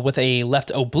the IL with a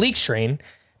left oblique strain.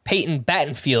 Peyton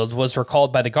Battenfield was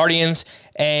recalled by the Guardians,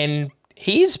 and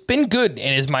he's been good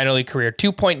in his minor league career.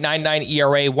 2.99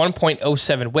 ERA,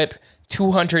 1.07 whip,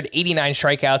 289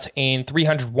 strikeouts in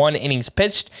 301 innings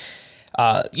pitched.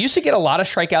 Used to get a lot of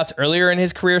strikeouts earlier in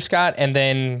his career, Scott, and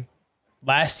then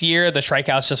last year the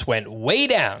strikeouts just went way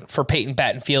down for Peyton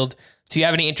Battenfield. Do you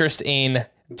have any interest in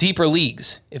deeper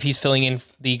leagues if he's filling in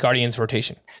the Guardians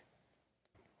rotation?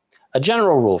 A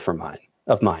general rule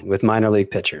of mine with minor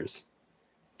league pitchers,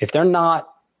 if they're not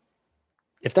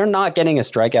getting a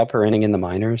strikeout per inning in the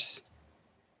minors,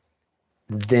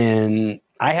 then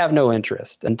I have no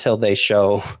interest until they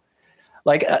show,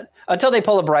 until they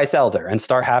pull a Bryce Elder and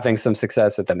start having some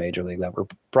success at the major league level.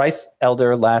 Bryce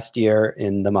Elder last year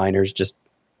in the minors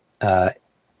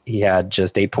he had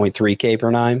just 8.3 K per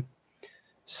nine.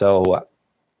 So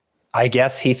I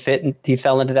guess he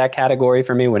fell into that category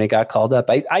for me when he got called up.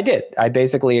 I did. I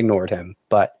basically ignored him,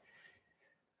 but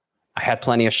I had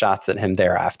plenty of shots at him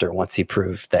thereafter once he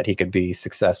proved that he could be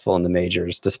successful in the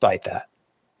majors despite that.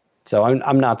 So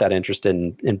I'm not that interested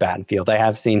in Battenfield. I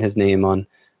have seen his name on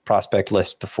prospect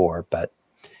list before, but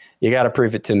you got to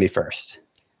prove it to me first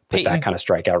with that kind of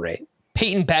strikeout rate.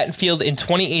 Peyton Battenfield in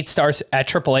 28 starts at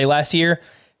AAA last year,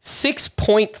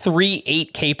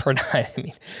 6.38 K per nine. I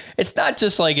mean, it's not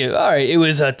just like, all right, it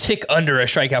was a tick under a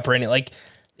strikeout per inning. Like,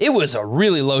 it was a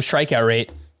really low strikeout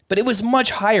rate, but it was much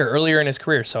higher earlier in his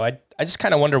career. So I just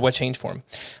kind of wonder what changed for him.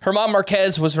 German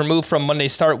Marquez was removed from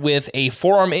Monday's start with a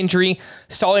forearm injury.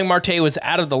 Starling Marte was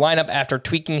out of the lineup after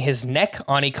tweaking his neck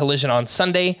on a collision on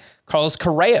Sunday. Carlos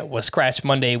Correa was scratched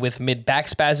Monday with mid-back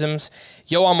spasms.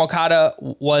 Yoan Moncada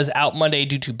was out Monday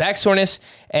due to back soreness.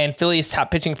 And Phillies top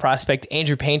pitching prospect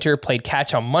Andrew Painter played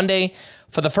catch on Monday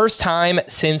for the first time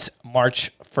since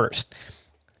March 1st.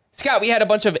 Scott, we had a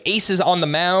bunch of aces on the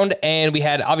mound, and we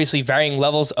had obviously varying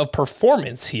levels of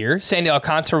performance here. Sandy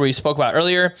Alcantara, we spoke about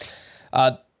earlier.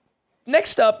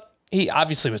 Next up, he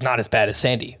obviously was not as bad as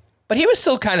Sandy, but he was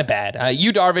still kind of bad.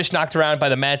 Yu Darvish knocked around by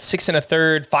the Mets, 6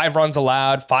 1/3, 5 runs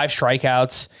allowed, 5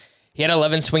 strikeouts. He had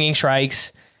 11 swinging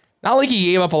strikes. Not like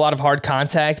he gave up a lot of hard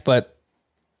contact, but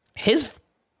his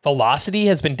velocity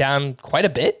has been down quite a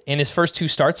bit in his first 2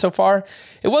 starts so far.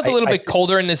 It was a little bit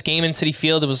colder in this game in Citi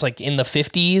Field. It was like in the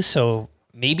 50s, so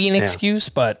maybe an excuse,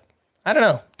 but I don't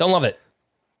know. Don't love it.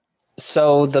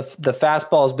 So the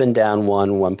fastball has been down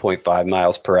 1.5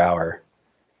 miles per hour.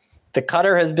 The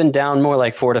cutter has been down more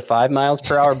like 4 to 5 miles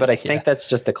per hour, but I think that's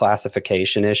just a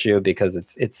classification issue because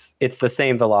it's the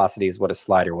same velocity as what a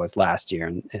slider was last year,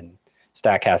 and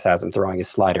Statcast has him throwing his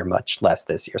slider much less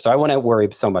this year. So I wouldn't worry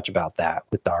so much about that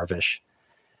with Darvish.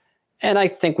 And I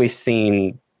think we've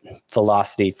seen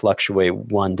velocity fluctuate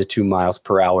 1 to 2 miles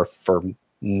per hour for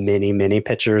many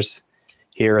pitchers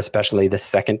here, especially the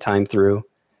second time through.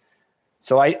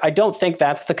 So I don't think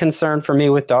that's the concern for me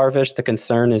with Darvish. The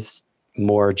concern is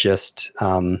more just,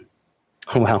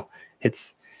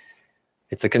 it's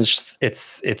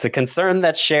a concern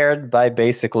that's shared by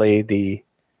basically the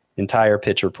entire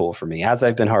pitcher pool for me, as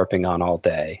I've been harping on all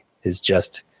day, is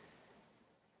just,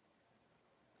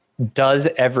 does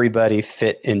everybody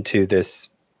fit into this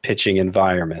pitching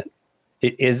environment?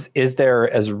 Is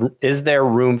there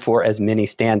room for as many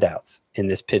standouts in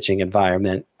this pitching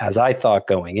environment as I thought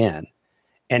going in?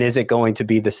 And is it going to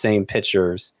be the same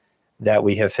pitchers that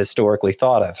we have historically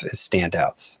thought of as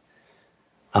standouts?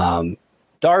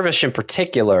 Darvish in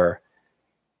particular,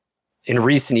 in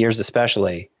recent years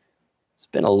especially, it's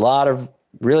been a lot of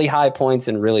really high points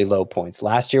and really low points.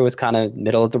 Last year was kind of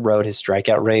middle of the road. His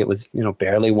strikeout rate was,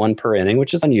 barely 1 per inning,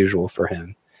 which is unusual for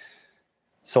him.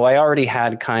 So I already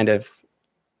had kind of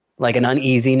like an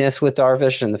uneasiness with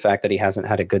Darvish, and the fact that he hasn't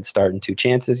had a good start in 2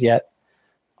 chances yet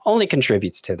only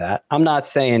contributes to that. I'm not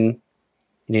saying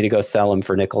you need to go sell him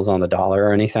for nickels on the dollar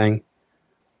or anything.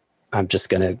 I'm just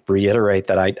going to reiterate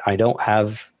that I don't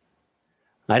have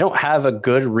a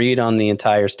good read on the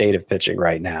entire state of pitching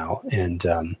right now. And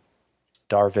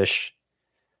Darvish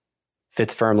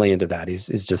fits firmly into that. He's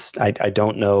just, I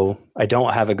don't know. I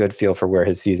don't have a good feel for where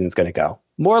his season's going to go.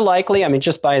 More likely,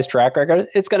 just by his track record,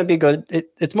 it's going to be good.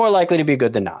 It's more likely to be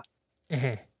good than not.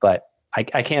 Mm-hmm. But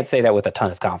I can't say that with a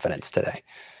ton of confidence today.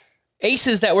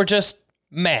 Aces that were just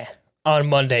meh on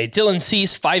Monday. Dylan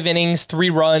Cease, 5 innings,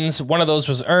 3 runs. 1 of those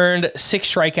was earned, 6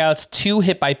 strikeouts, 2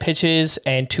 hit by pitches,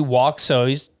 and 2 walks. So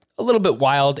he's a little bit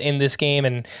wild in this game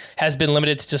and has been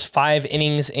limited to just 5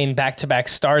 innings in back-to-back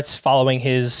starts following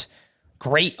his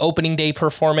great opening day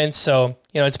performance. So,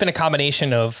 it's been a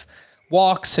combination of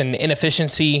walks and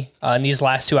inefficiency in these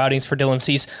last 2 outings for Dylan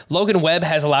Cease. Logan Webb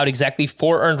has allowed exactly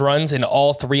 4 earned runs in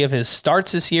all 3 of his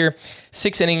starts this year.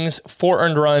 6 innings, 4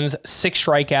 earned runs, 6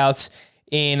 strikeouts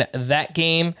in that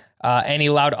game. And he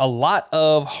allowed a lot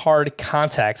of hard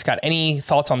contacts. Got any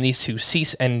thoughts on these two,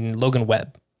 Cease and Logan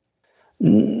Webb?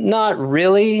 Not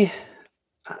really.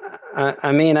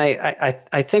 I mean,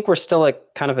 I think we're still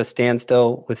at kind of a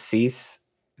standstill with Cease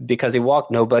because he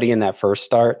walked nobody in that first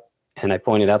start. And I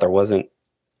pointed out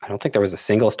I don't think there was a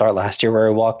single start last year where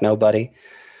he walked nobody.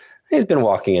 He's been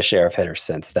walking a share of hitters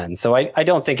since then. So I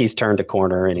don't think he's turned a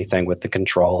corner or anything with the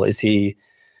control. Is he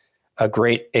a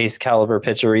great ace caliber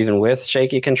pitcher even with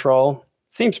shaky control?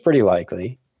 Seems pretty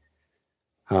likely.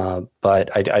 But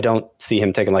I don't see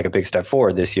him taking like a big step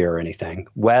forward this year or anything.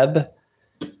 Webb,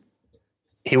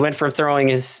 he went from throwing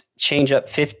his changeup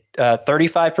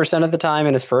 35% of the time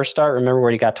in his first start. Remember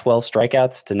where he got 12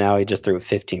 strikeouts to now he just threw it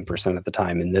 15% of the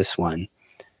time in this one.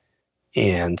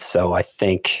 And so I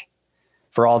think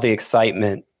for all the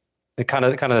excitement, kind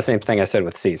of the same thing I said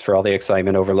with Cease, for all the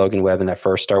excitement over Logan Webb in that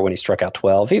first start when he struck out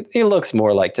 12, he looks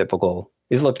more like typical.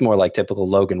 He's looked more like typical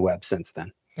Logan Webb since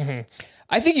then. Mm-hmm.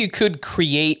 I think you could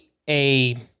create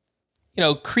a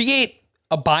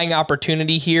buying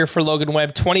opportunity here for Logan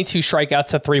Webb. 22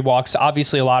 strikeouts to 3 walks.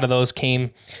 Obviously, a lot of those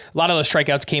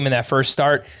strikeouts came in that first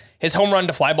start. His home run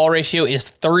to fly ball ratio is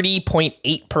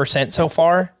 30.8% so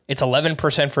far. It's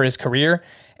 11% for his career.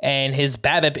 And his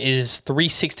BABIP is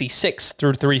 366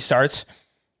 through 3 starts.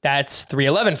 That's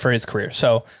 311 for his career.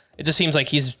 So it just seems like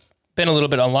he's been a little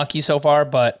bit unlucky so far.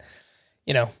 But,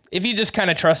 if you just kind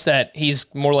of trust that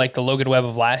he's more like the Logan Webb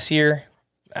of last year,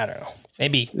 I don't know.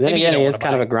 Maybe again, he is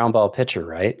kind of a ground ball pitcher,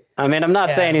 right? I mean, I'm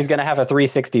not saying he's going to have a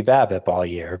 360 BABIP all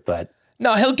year, but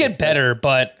no, he'll get better.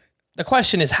 But the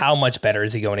question is, how much better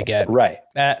is he going to get? Right.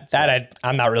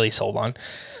 I'm not really sold on.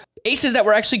 Aces that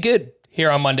were actually good here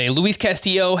on Monday. Luis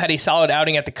Castillo had a solid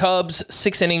outing at the Cubs,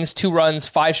 6 innings, 2 runs,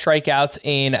 5 strikeouts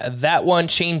in that one.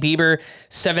 Shane Bieber,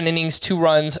 7 innings, 2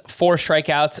 runs, 4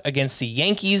 strikeouts against the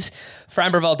Yankees.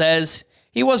 Framber Valdez,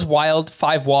 he was wild,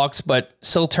 5 walks, but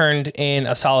still turned in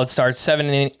a solid start. 7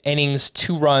 innings,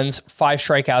 2 runs, 5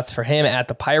 strikeouts for him at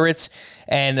the Pirates.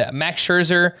 And Max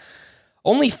Scherzer,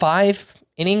 only 5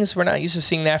 innings. We're not used to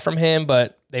seeing that from him,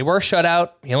 but they were shut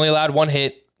out. He only allowed 1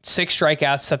 hit, 6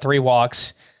 strikeouts to 3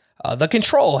 walks. The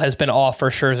control has been off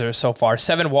for Scherzer so far.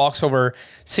 7 walks over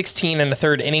 16 and a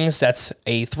third innings. That's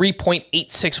a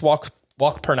 3.86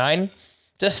 walk per 9.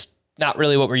 Just not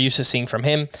really what we're used to seeing from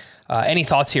him. Any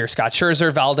thoughts here, Scott?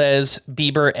 Scherzer, Valdez,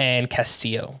 Bieber, and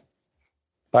Castillo.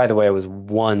 By the way, it was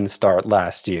 1 start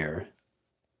last year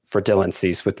for Dylan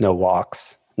Cease with no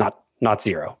walks, not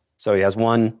 0. So he has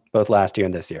 1 both last year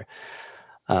and this year.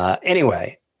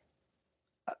 Anyway,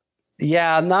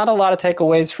 not a lot of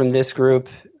takeaways from this group.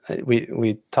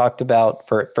 We talked about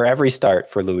for every start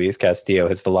for Luis Castillo,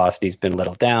 his velocity's been a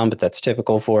little down, but that's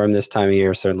typical for him this time of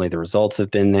year. Certainly the results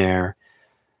have been there.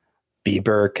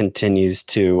 Bieber continues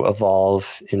to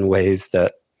evolve in ways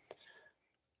that,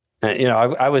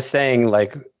 I was saying,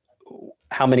 like,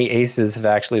 how many aces have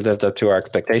actually lived up to our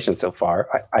expectations so far?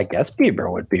 I guess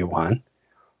Bieber would be one.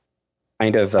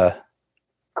 Kind of a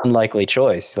unlikely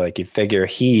choice. Like, you figure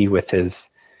he, with his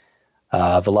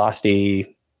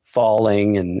velocity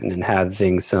falling and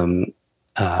having some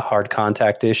hard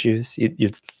contact issues, you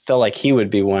feel like he would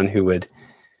be one who would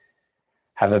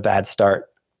have a bad start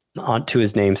onto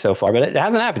his name so far, but it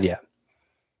hasn't happened yet.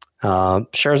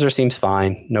 Scherzer seems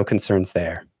fine. No concerns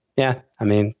there. Yeah, I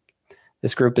mean,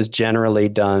 this group has generally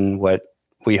done what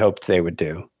we hoped they would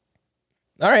do.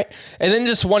 All right. And then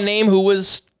just one name who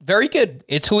was very good.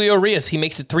 It's Julio Urias. He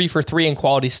makes it 3 for 3 in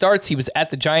quality starts. He was at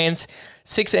the Giants,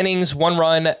 6 innings, 1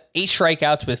 run, 8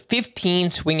 strikeouts with 15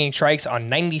 swinging strikes on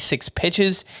 96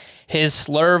 pitches. His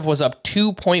slurve was up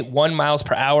 2.1 miles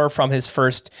per hour from his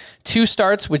first 2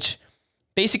 starts, which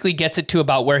basically gets it to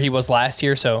about where he was last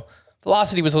year. So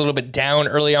velocity was a little bit down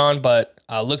early on, but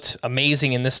looked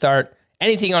amazing in this start.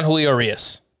 Anything on Julio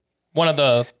Urias? One of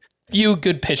the few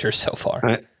good pitchers so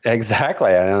far.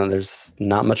 Exactly. I know there's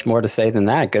not much more to say than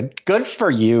that. Good for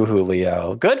you,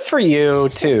 Julio. Good for you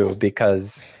too,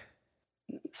 because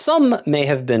some may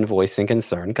have been voicing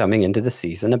concern coming into the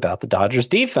season about the Dodgers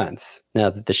defense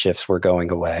now that the shifts were going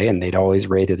away, and they'd always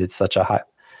rated it such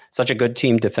a good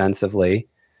team defensively.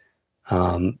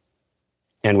 And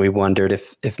we wondered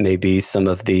if maybe some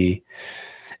of the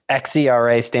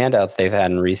xERA standouts they've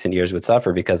had in recent years would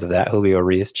suffer because of that. Julio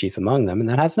Urias chief among them, and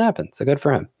that hasn't happened. So good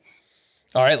for him.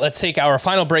 All right, let's take our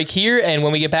final break here, and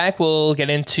when we get back, we'll get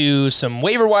into some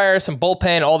waiver wire, some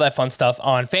bullpen, all that fun stuff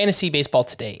on Fantasy Baseball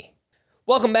Today.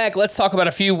 Welcome back. Let's talk about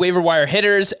a few waiver wire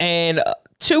hitters and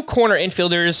 2 corner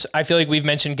infielders. I feel like we've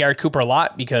mentioned Garrett Cooper a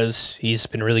lot because he's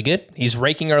been really good. He's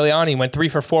raking early on. He went 3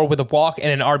 for 4 with a walk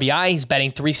and an RBI. He's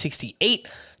batting .368,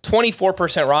 24%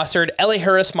 rostered.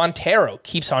 Elehuris Montero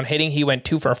keeps on hitting. He went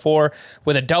 2 for 4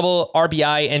 with a double,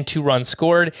 RBI, and 2 runs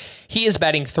scored. He is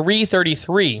batting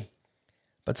 .333.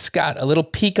 But Scott, a little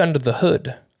peek under the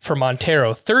hood for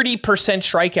Montero. 30%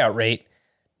 strikeout rate,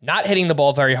 not hitting the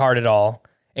ball very hard at all.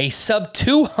 A sub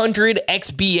 200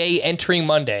 XBA entering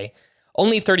Monday,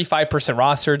 only 35%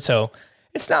 rostered, so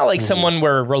it's not like someone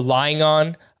we're relying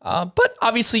on. But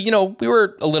obviously, you know, we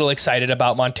were a little excited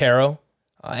about Montero.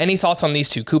 Any thoughts on these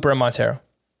two, Cooper and Montero?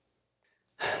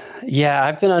 Yeah,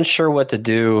 I've been unsure what to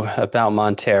do about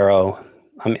Montero.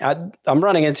 I mean, I'm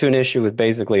running into an issue with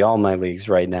basically all my leagues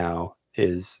right now.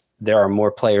 Is there are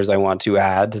more players I want to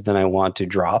add than I want to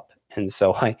drop, and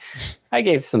so I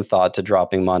gave some thought to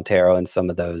dropping Montero in some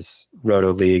of those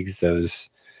roto leagues, those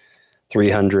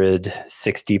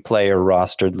 360 player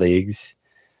rostered leagues.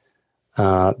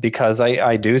 Because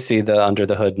I do see the under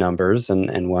the hood numbers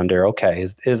and wonder, okay,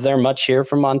 is there much here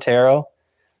from Montero?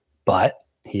 But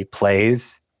he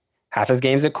plays half his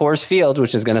games at Coors Field,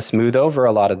 which is going to smooth over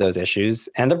a lot of those issues.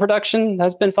 And the production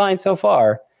has been fine so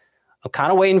far. I'm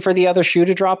kind of waiting for the other shoe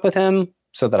to drop with him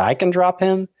so that I can drop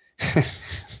him.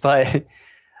 But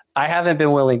I haven't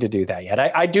been willing to do that yet.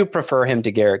 I do prefer him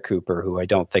to Garrett Cooper, who I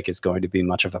don't think is going to be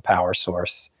much of a power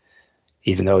source,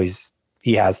 even though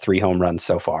he has 3 home runs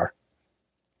so far.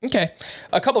 Okay.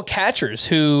 A couple catchers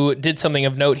who did something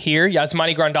of note here.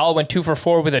 Yasmani Grandal went 2 for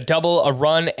 4 with a double, a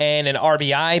run, and an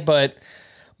RBI, but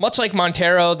much like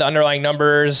Montero, the underlying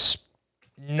numbers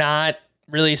not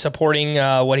really supporting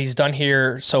what he's done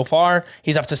here so far.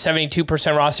 He's up to 72%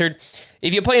 rostered.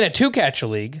 If you play in a 2-catcher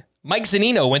league, Mike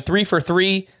Zunino went 3 for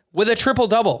 3 with a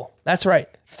triple-double. That's right.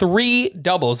 3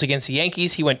 doubles against the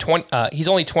Yankees. He went he's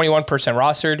only 21%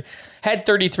 rostered, had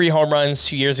 33 home runs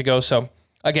 2 years ago, so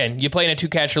again, you play in a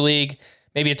 2-catcher league,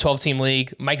 maybe a 12-team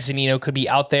league. Mike Zunino could be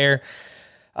out there.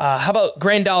 How about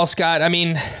Grandal, Scott? I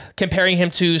mean, comparing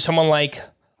him to someone like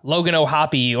Logan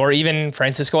O'Hoppe or even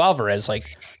Francisco Alvarez,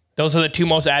 like those are the 2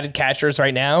 most added catchers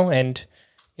right now. And,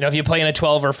 you know, if you play in a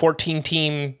 12 or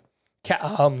 14-team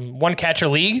 1-catcher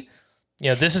league, you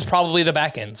know, this is probably the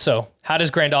back end. So how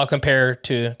does Grandal compare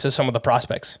to some of the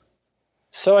prospects?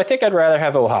 So I think I'd rather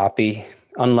have O'Hoppe.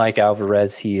 Unlike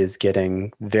Alvarez, he is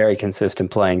getting very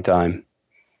consistent playing time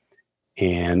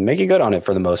and making good on it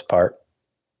for the most part.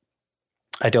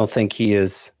 I don't think he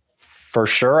is for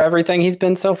sure everything he's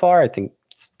been so far. I think,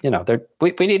 you know,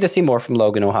 we need to see more from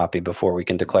Logan O'Hoppe before we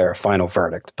can declare a final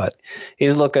verdict, but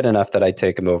he's looked good enough that I'd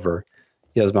take him over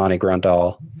Yasmani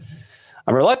Grandal.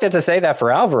 I'm reluctant to say that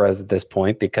for Alvarez at this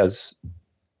point because,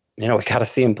 you know, we got to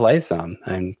see him play some.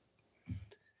 And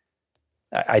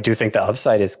I do think the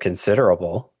upside is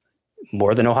considerable,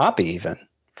 more than O'Hoppe even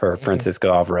for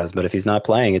Francisco Alvarez. But if he's not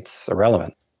playing, it's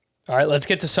irrelevant. All right, let's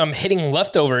get to some hitting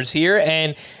leftovers here.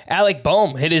 And Alec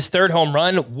Boehm hit his 3rd home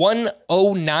run,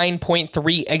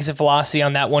 109.3 exit velocity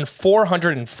on that one,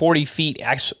 440 feet,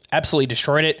 absolutely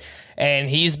destroyed it. And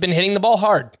he's been hitting the ball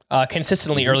hard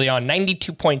consistently early on,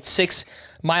 92.6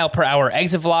 mile per hour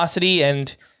exit velocity.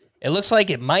 And it looks like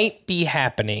it might be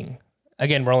happening.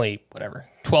 Again, we're only,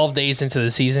 12 days into the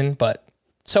season, but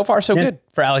so far so good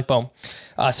for Alec Boehm.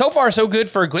 So far so good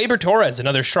for Gleyber Torres,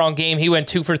 another strong game. He went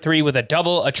 2 for 3 with a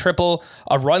double, a triple,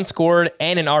 a run scored,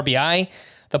 and an RBI.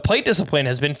 The plate discipline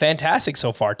has been fantastic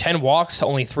so far. 10 walks,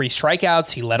 only 3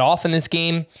 strikeouts. He led off in this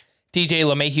game. DJ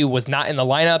LeMahieu was not in the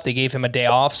lineup. They gave him a day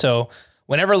off, so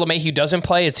whenever LeMahieu doesn't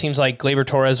play, it seems like Gleyber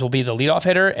Torres will be the leadoff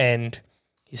hitter, and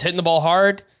he's hitting the ball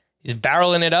hard. He's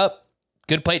barreling it up.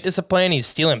 Good plate discipline. He's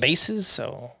stealing bases,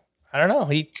 so I don't know.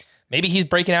 Maybe he's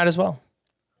breaking out as well.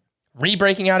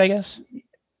 Re-breaking out, I guess.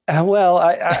 Well,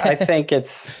 I think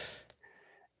it's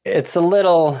a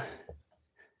little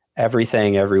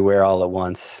everything everywhere all at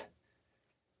once,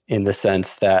 in the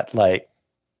sense that, like,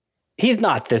 he's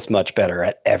not this much better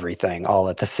at everything all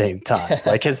at the same time.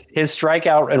 Like his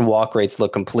strikeout and walk rates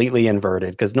look completely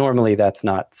inverted, because normally that's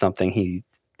never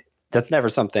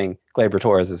something Gleyber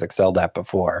Torres has excelled at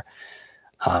before.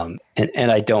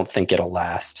 And I don't think it'll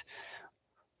last.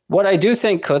 What I do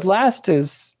think could last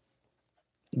is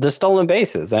the stolen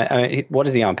bases. I mean, what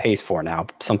is he on pace for now?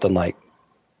 Something like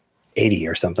 80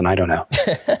 or something. I don't know.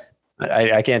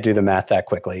 I can't do the math that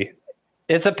quickly.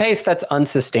 It's a pace that's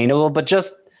unsustainable, but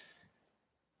just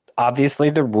obviously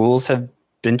the rules have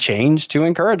been changed to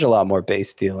encourage a lot more base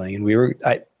stealing. And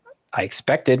I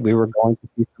expected we were going to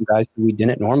see some guys who we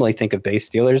didn't normally think of base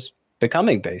stealers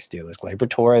becoming base stealers. Gleyber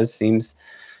Torres seems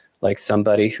like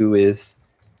somebody who is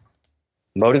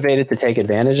motivated to take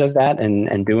advantage of that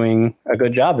and doing a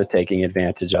good job of taking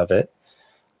advantage of it.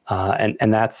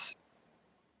 And that's,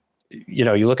 you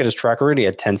know, you look at his track record, he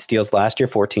had 10 steals last year,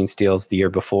 14 steals the year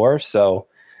before. So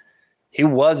he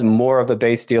was more of a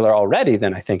base stealer already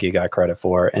than I think he got credit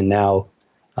for. And now,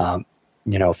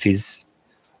 you know, if he's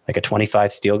like a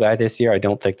 25 steal guy this year, I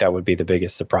don't think that would be the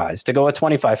biggest surprise. To go with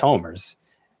 25 homers,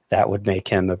 that would make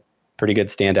him a pretty good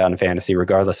standout in fantasy,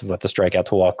 regardless of what the strikeout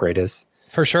to walk rate is.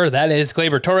 For sure. That is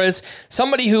Gleyber Torres.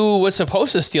 Somebody who was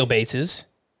supposed to steal bases,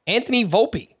 Anthony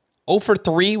Volpe. 0 for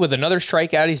 3 with another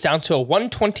strikeout. He's down to a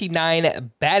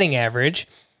 129 batting average.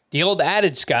 The old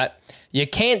adage, Scott, you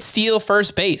can't steal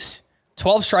first base.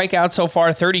 12 strikeouts so far,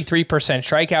 33%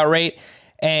 strikeout rate.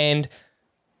 And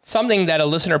something that a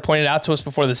listener pointed out to us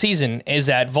before the season is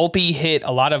that Volpe hit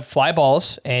a lot of fly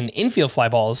balls and infield fly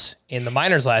balls in the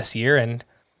minors last year. And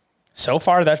so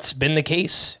far, that's been the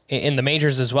case in the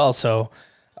majors as well. So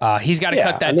he's got to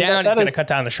cut that down. He's going to cut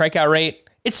down the strikeout rate.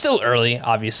 It's still early,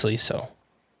 obviously. So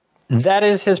that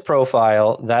is his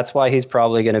profile. That's why he's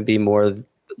probably going to be more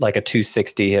like a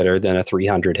 260 hitter than a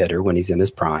 300 hitter when he's in his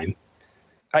prime.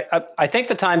 I think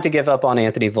the time to give up on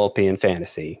Anthony Volpe in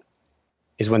fantasy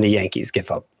is when the Yankees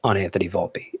give up on Anthony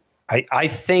Volpe. I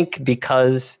think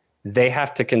because they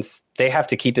have to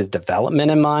keep his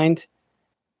development in mind.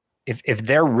 If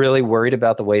they're really worried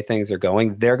about the way things are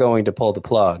going, they're going to pull the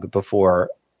plug before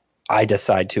I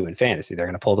decide to in fantasy. They're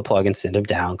going to pull the plug and send him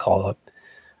down, call up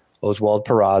Oswald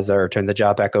Peraza, or turn the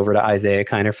job back over to Isaiah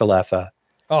Kiner-Falefa.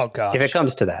 Oh, gosh. If it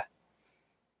comes to that.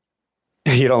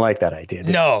 You don't like that idea,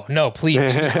 do you? No,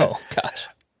 please. No, gosh.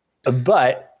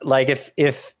 But like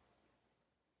if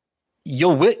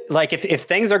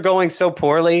things are going so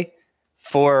poorly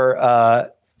for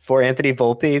Anthony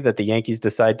Volpe that the Yankees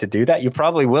decide to do that, you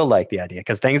probably will like the idea,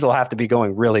 because things will have to be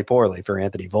going really poorly for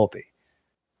Anthony Volpe.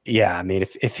 Yeah, I mean,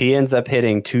 if he ends up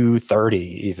hitting 230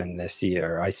 even this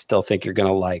year, I still think you're going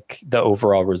to like the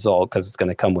overall result, because it's going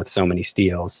to come with so many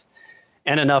steals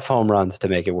and enough home runs to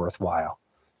make it worthwhile.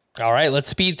 All right, let's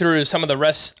speed through some of the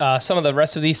rest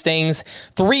of these things.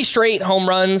 3 straight home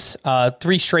runs,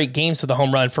 3 straight games with a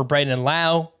home run for Brandon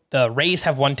Lau. The Rays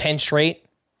have won 10 straight.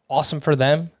 Awesome for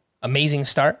them. Amazing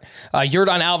start.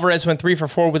 Yordan Alvarez went 3 for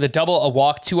 4 with a double, a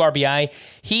walk, 2 RBI.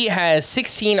 He has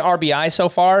 16 RBI so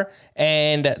far,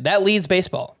 and that leads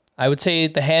baseball. I would say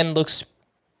the hand looks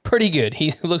pretty good.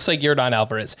 He looks like Yordan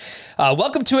Alvarez.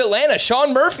 Welcome to Atlanta,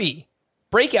 Sean Murphy.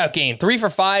 Breakout game, 3 for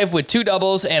 5 with 2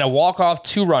 doubles and a walk-off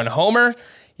 2-run homer.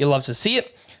 You love to see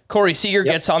it. Corey Seager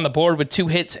gets on the board with 2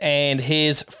 hits and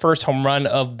his first home run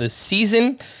of the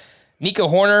season. Nico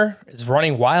Horner is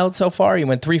running wild so far. He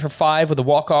went 3 for 5 with a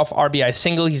walk-off RBI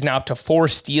single. He's now up to 4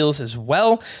 steals as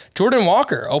well. Jordan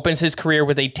Walker opens his career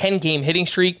with a 10-game hitting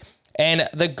streak. And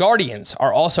the Guardians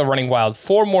are also running wild.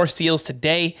 4 more steals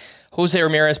today. Jose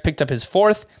Ramirez picked up his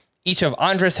 4th. Each of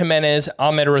Andres Jimenez,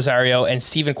 Ahmed Rosario, and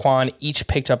Steven Kwan each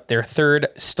picked up their 3rd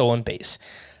stolen base.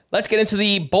 Let's get into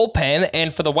the bullpen.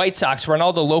 And for the White Sox,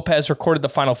 Ronaldo Lopez recorded the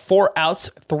final 4 outs,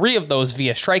 3 of those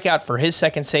via strikeout for his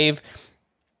second save.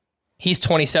 He's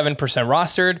 27%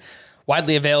 rostered,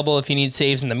 widely available if you need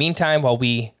saves in the meantime while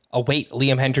we await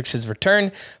Liam Hendricks'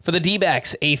 return. For the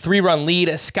D-backs, a 3-run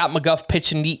lead. Scott McGough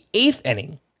pitched in the 8th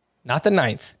inning, not the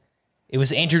 9th. It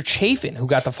was Andrew Chafin who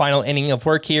got the final inning of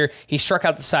work here. He struck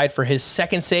out the side for his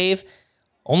second save.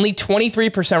 Only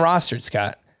 23% rostered,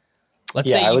 Scott.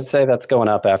 I would say that's going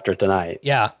up after tonight.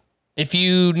 Yeah. If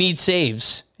you need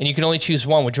saves and you can only choose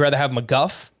one, would you rather have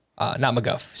Chafin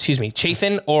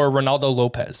or Ronaldo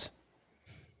Lopez?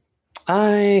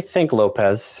 I think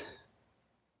Lopez.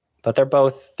 But they're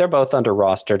both under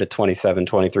rostered at 27,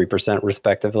 23%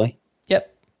 respectively.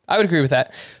 Yep. I would agree with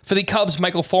that. For the Cubs,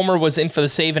 Michael Fulmer was in for the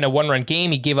save in a 1-run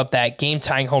game. He gave up that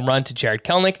game-tying home run to Jared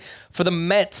Kelenic. For the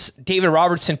Mets, David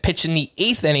Robertson pitched in the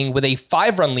 8th inning with a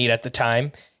 5-run lead at the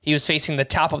time. He was facing the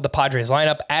top of the Padres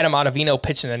lineup. Adam Ottavino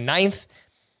pitched in the 9th.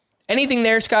 Anything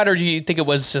there, Scott, or do you think it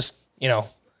was just,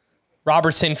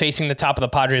 Robertson facing the top of the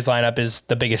Padres lineup is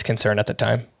the biggest concern at the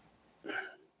time?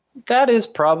 That is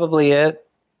probably it.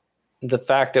 The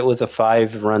fact it was a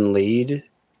 5-run lead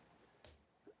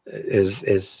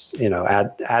adds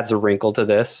a wrinkle to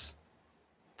this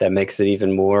that makes it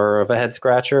even more of a head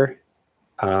scratcher.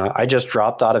 I just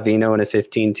dropped Ottavino in a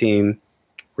 15-team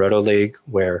Roto League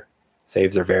where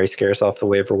saves are very scarce off the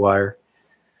waiver wire,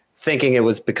 thinking it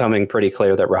was becoming pretty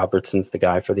clear that Robertson's the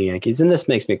guy for the Yankees. And this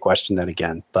makes me question that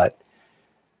again. But,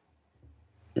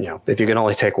 if you can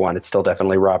only take one, it's still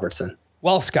definitely Robertson.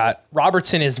 Well, Scott,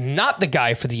 Robertson is not the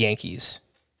guy for the Yankees.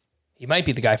 He might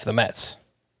be the guy for the Mets.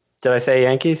 Did I say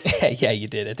Yankees? Yeah, you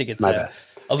did. I think it's a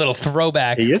little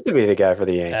throwback. He used to be the guy for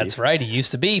the Yankees. That's right. He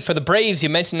used to be. For the Braves, you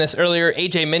mentioned this earlier,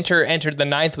 AJ Minter entered the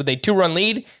 9th with a 2-run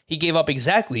lead. He gave up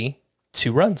exactly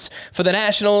 2 runs. For the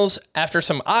Nationals, after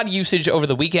some odd usage over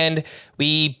the weekend,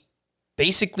 we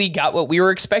basically got what we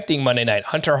were expecting Monday night.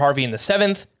 Hunter Harvey in the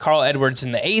 7th, Carl Edwards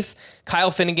in the 8th,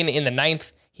 Kyle Finnegan in the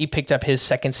 9th. He picked up his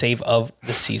 2nd save of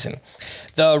the season.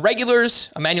 The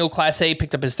regulars, Emmanuel Clase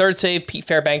picked up his 3rd save. Pete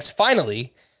Fairbanks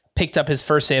finally picked up his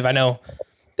first save. I know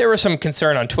there was some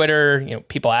concern on Twitter,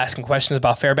 people asking questions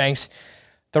about Fairbanks.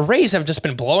 The Rays have just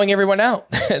been blowing everyone out.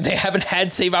 They haven't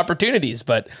had save opportunities,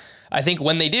 but I think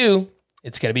when they do,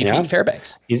 it's going to be Pete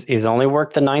Fairbanks. He's only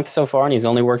worked the 9th so far, and he's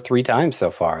only worked 3 times so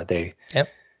far. They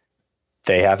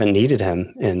haven't needed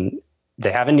him, and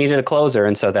they haven't needed a closer,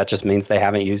 and so that just means they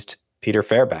haven't used Peter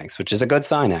Fairbanks, which is a good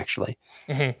sign, actually.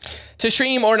 Mm-hmm. To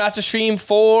stream or not to stream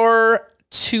for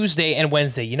Tuesday and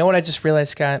Wednesday. You know what I just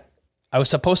realized, Scott? I was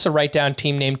supposed to write down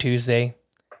team name Tuesday,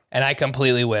 and I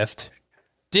completely whiffed.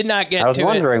 Did not get to it. I was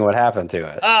wondering what happened to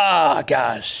it. Oh,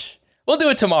 gosh. We'll do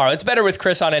it tomorrow. It's better with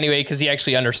Chris on anyway because he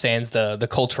actually understands the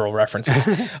cultural references.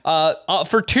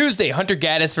 For Tuesday, Hunter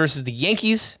Gaddis versus the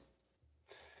Yankees.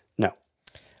 No.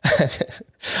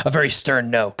 A very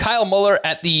stern no. Kyle Muller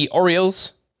at the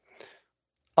Orioles.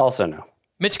 Also no.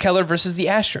 Mitch Keller versus the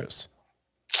Astros.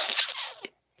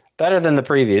 Better than the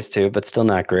previous 2, but still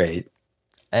not great.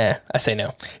 I say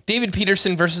no. David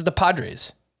Peterson versus the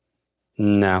Padres.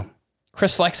 No.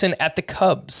 Chris Flexen at the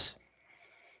Cubs.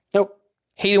 Nope.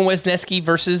 Hayden Wesneski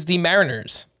versus the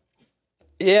Mariners.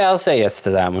 Yeah, I'll say yes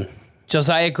to that one.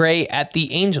 Josiah Gray at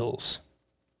the Angels.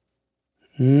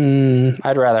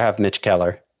 I'd rather have Mitch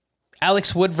Keller.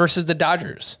 Alex Wood versus the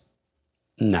Dodgers.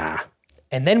 Nah.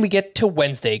 And then we get to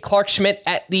Wednesday. Clark Schmidt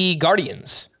at the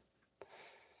Guardians.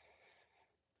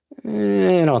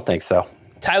 I don't think so.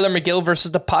 Tyler McGill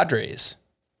versus the Padres.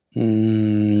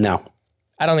 No.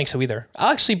 I don't think so either.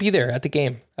 I'll actually be there at the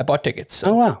game. I bought tickets. So.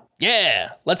 Oh, wow.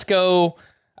 Yeah. Let's go.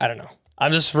 I don't know.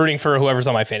 I'm just rooting for whoever's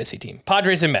on my fantasy team.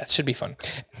 Padres and Mets. Should be fun.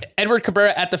 Edward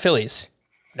Cabrera at the Phillies.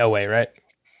 No way, right?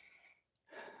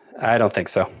 I don't think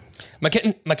so.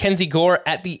 Mackenzie Gore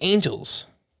at the Angels.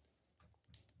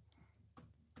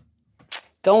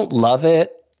 Don't love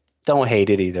it. Don't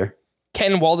hate it either.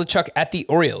 Ken Waldachuk at the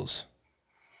Orioles.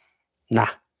 Nah.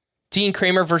 Gene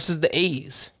Kramer versus the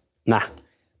A's. Nah.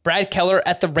 Brad Keller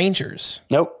at the Rangers.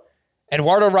 Nope.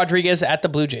 Eduardo Rodriguez at the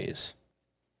Blue Jays.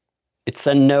 It's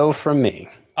a no from me.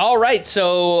 All right,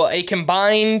 so a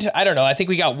combined, I don't know, I think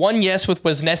we got one yes with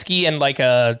Wesneski and like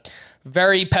a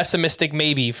very pessimistic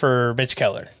maybe for Mitch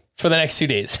Keller for the next 2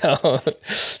 days. So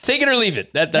take it or leave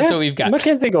it. That's what we've got.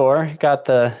 Mackenzie Gore got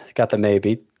the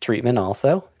maybe treatment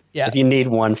also. Yeah. If you need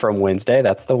one from Wednesday,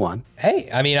 that's the one. Hey,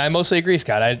 I mean, I mostly agree,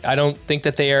 Scott. I don't think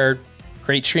that they are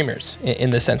great streamers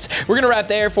in this sense. We're going to wrap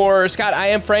there for Scott. I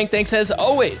am Frank. Thanks as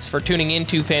always for tuning in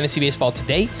to Fantasy Baseball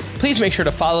Today. Please make sure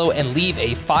to follow and leave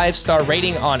a 5-star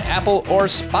rating on Apple or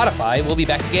Spotify. We'll be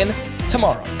back again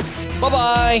tomorrow.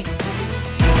 Bye-bye.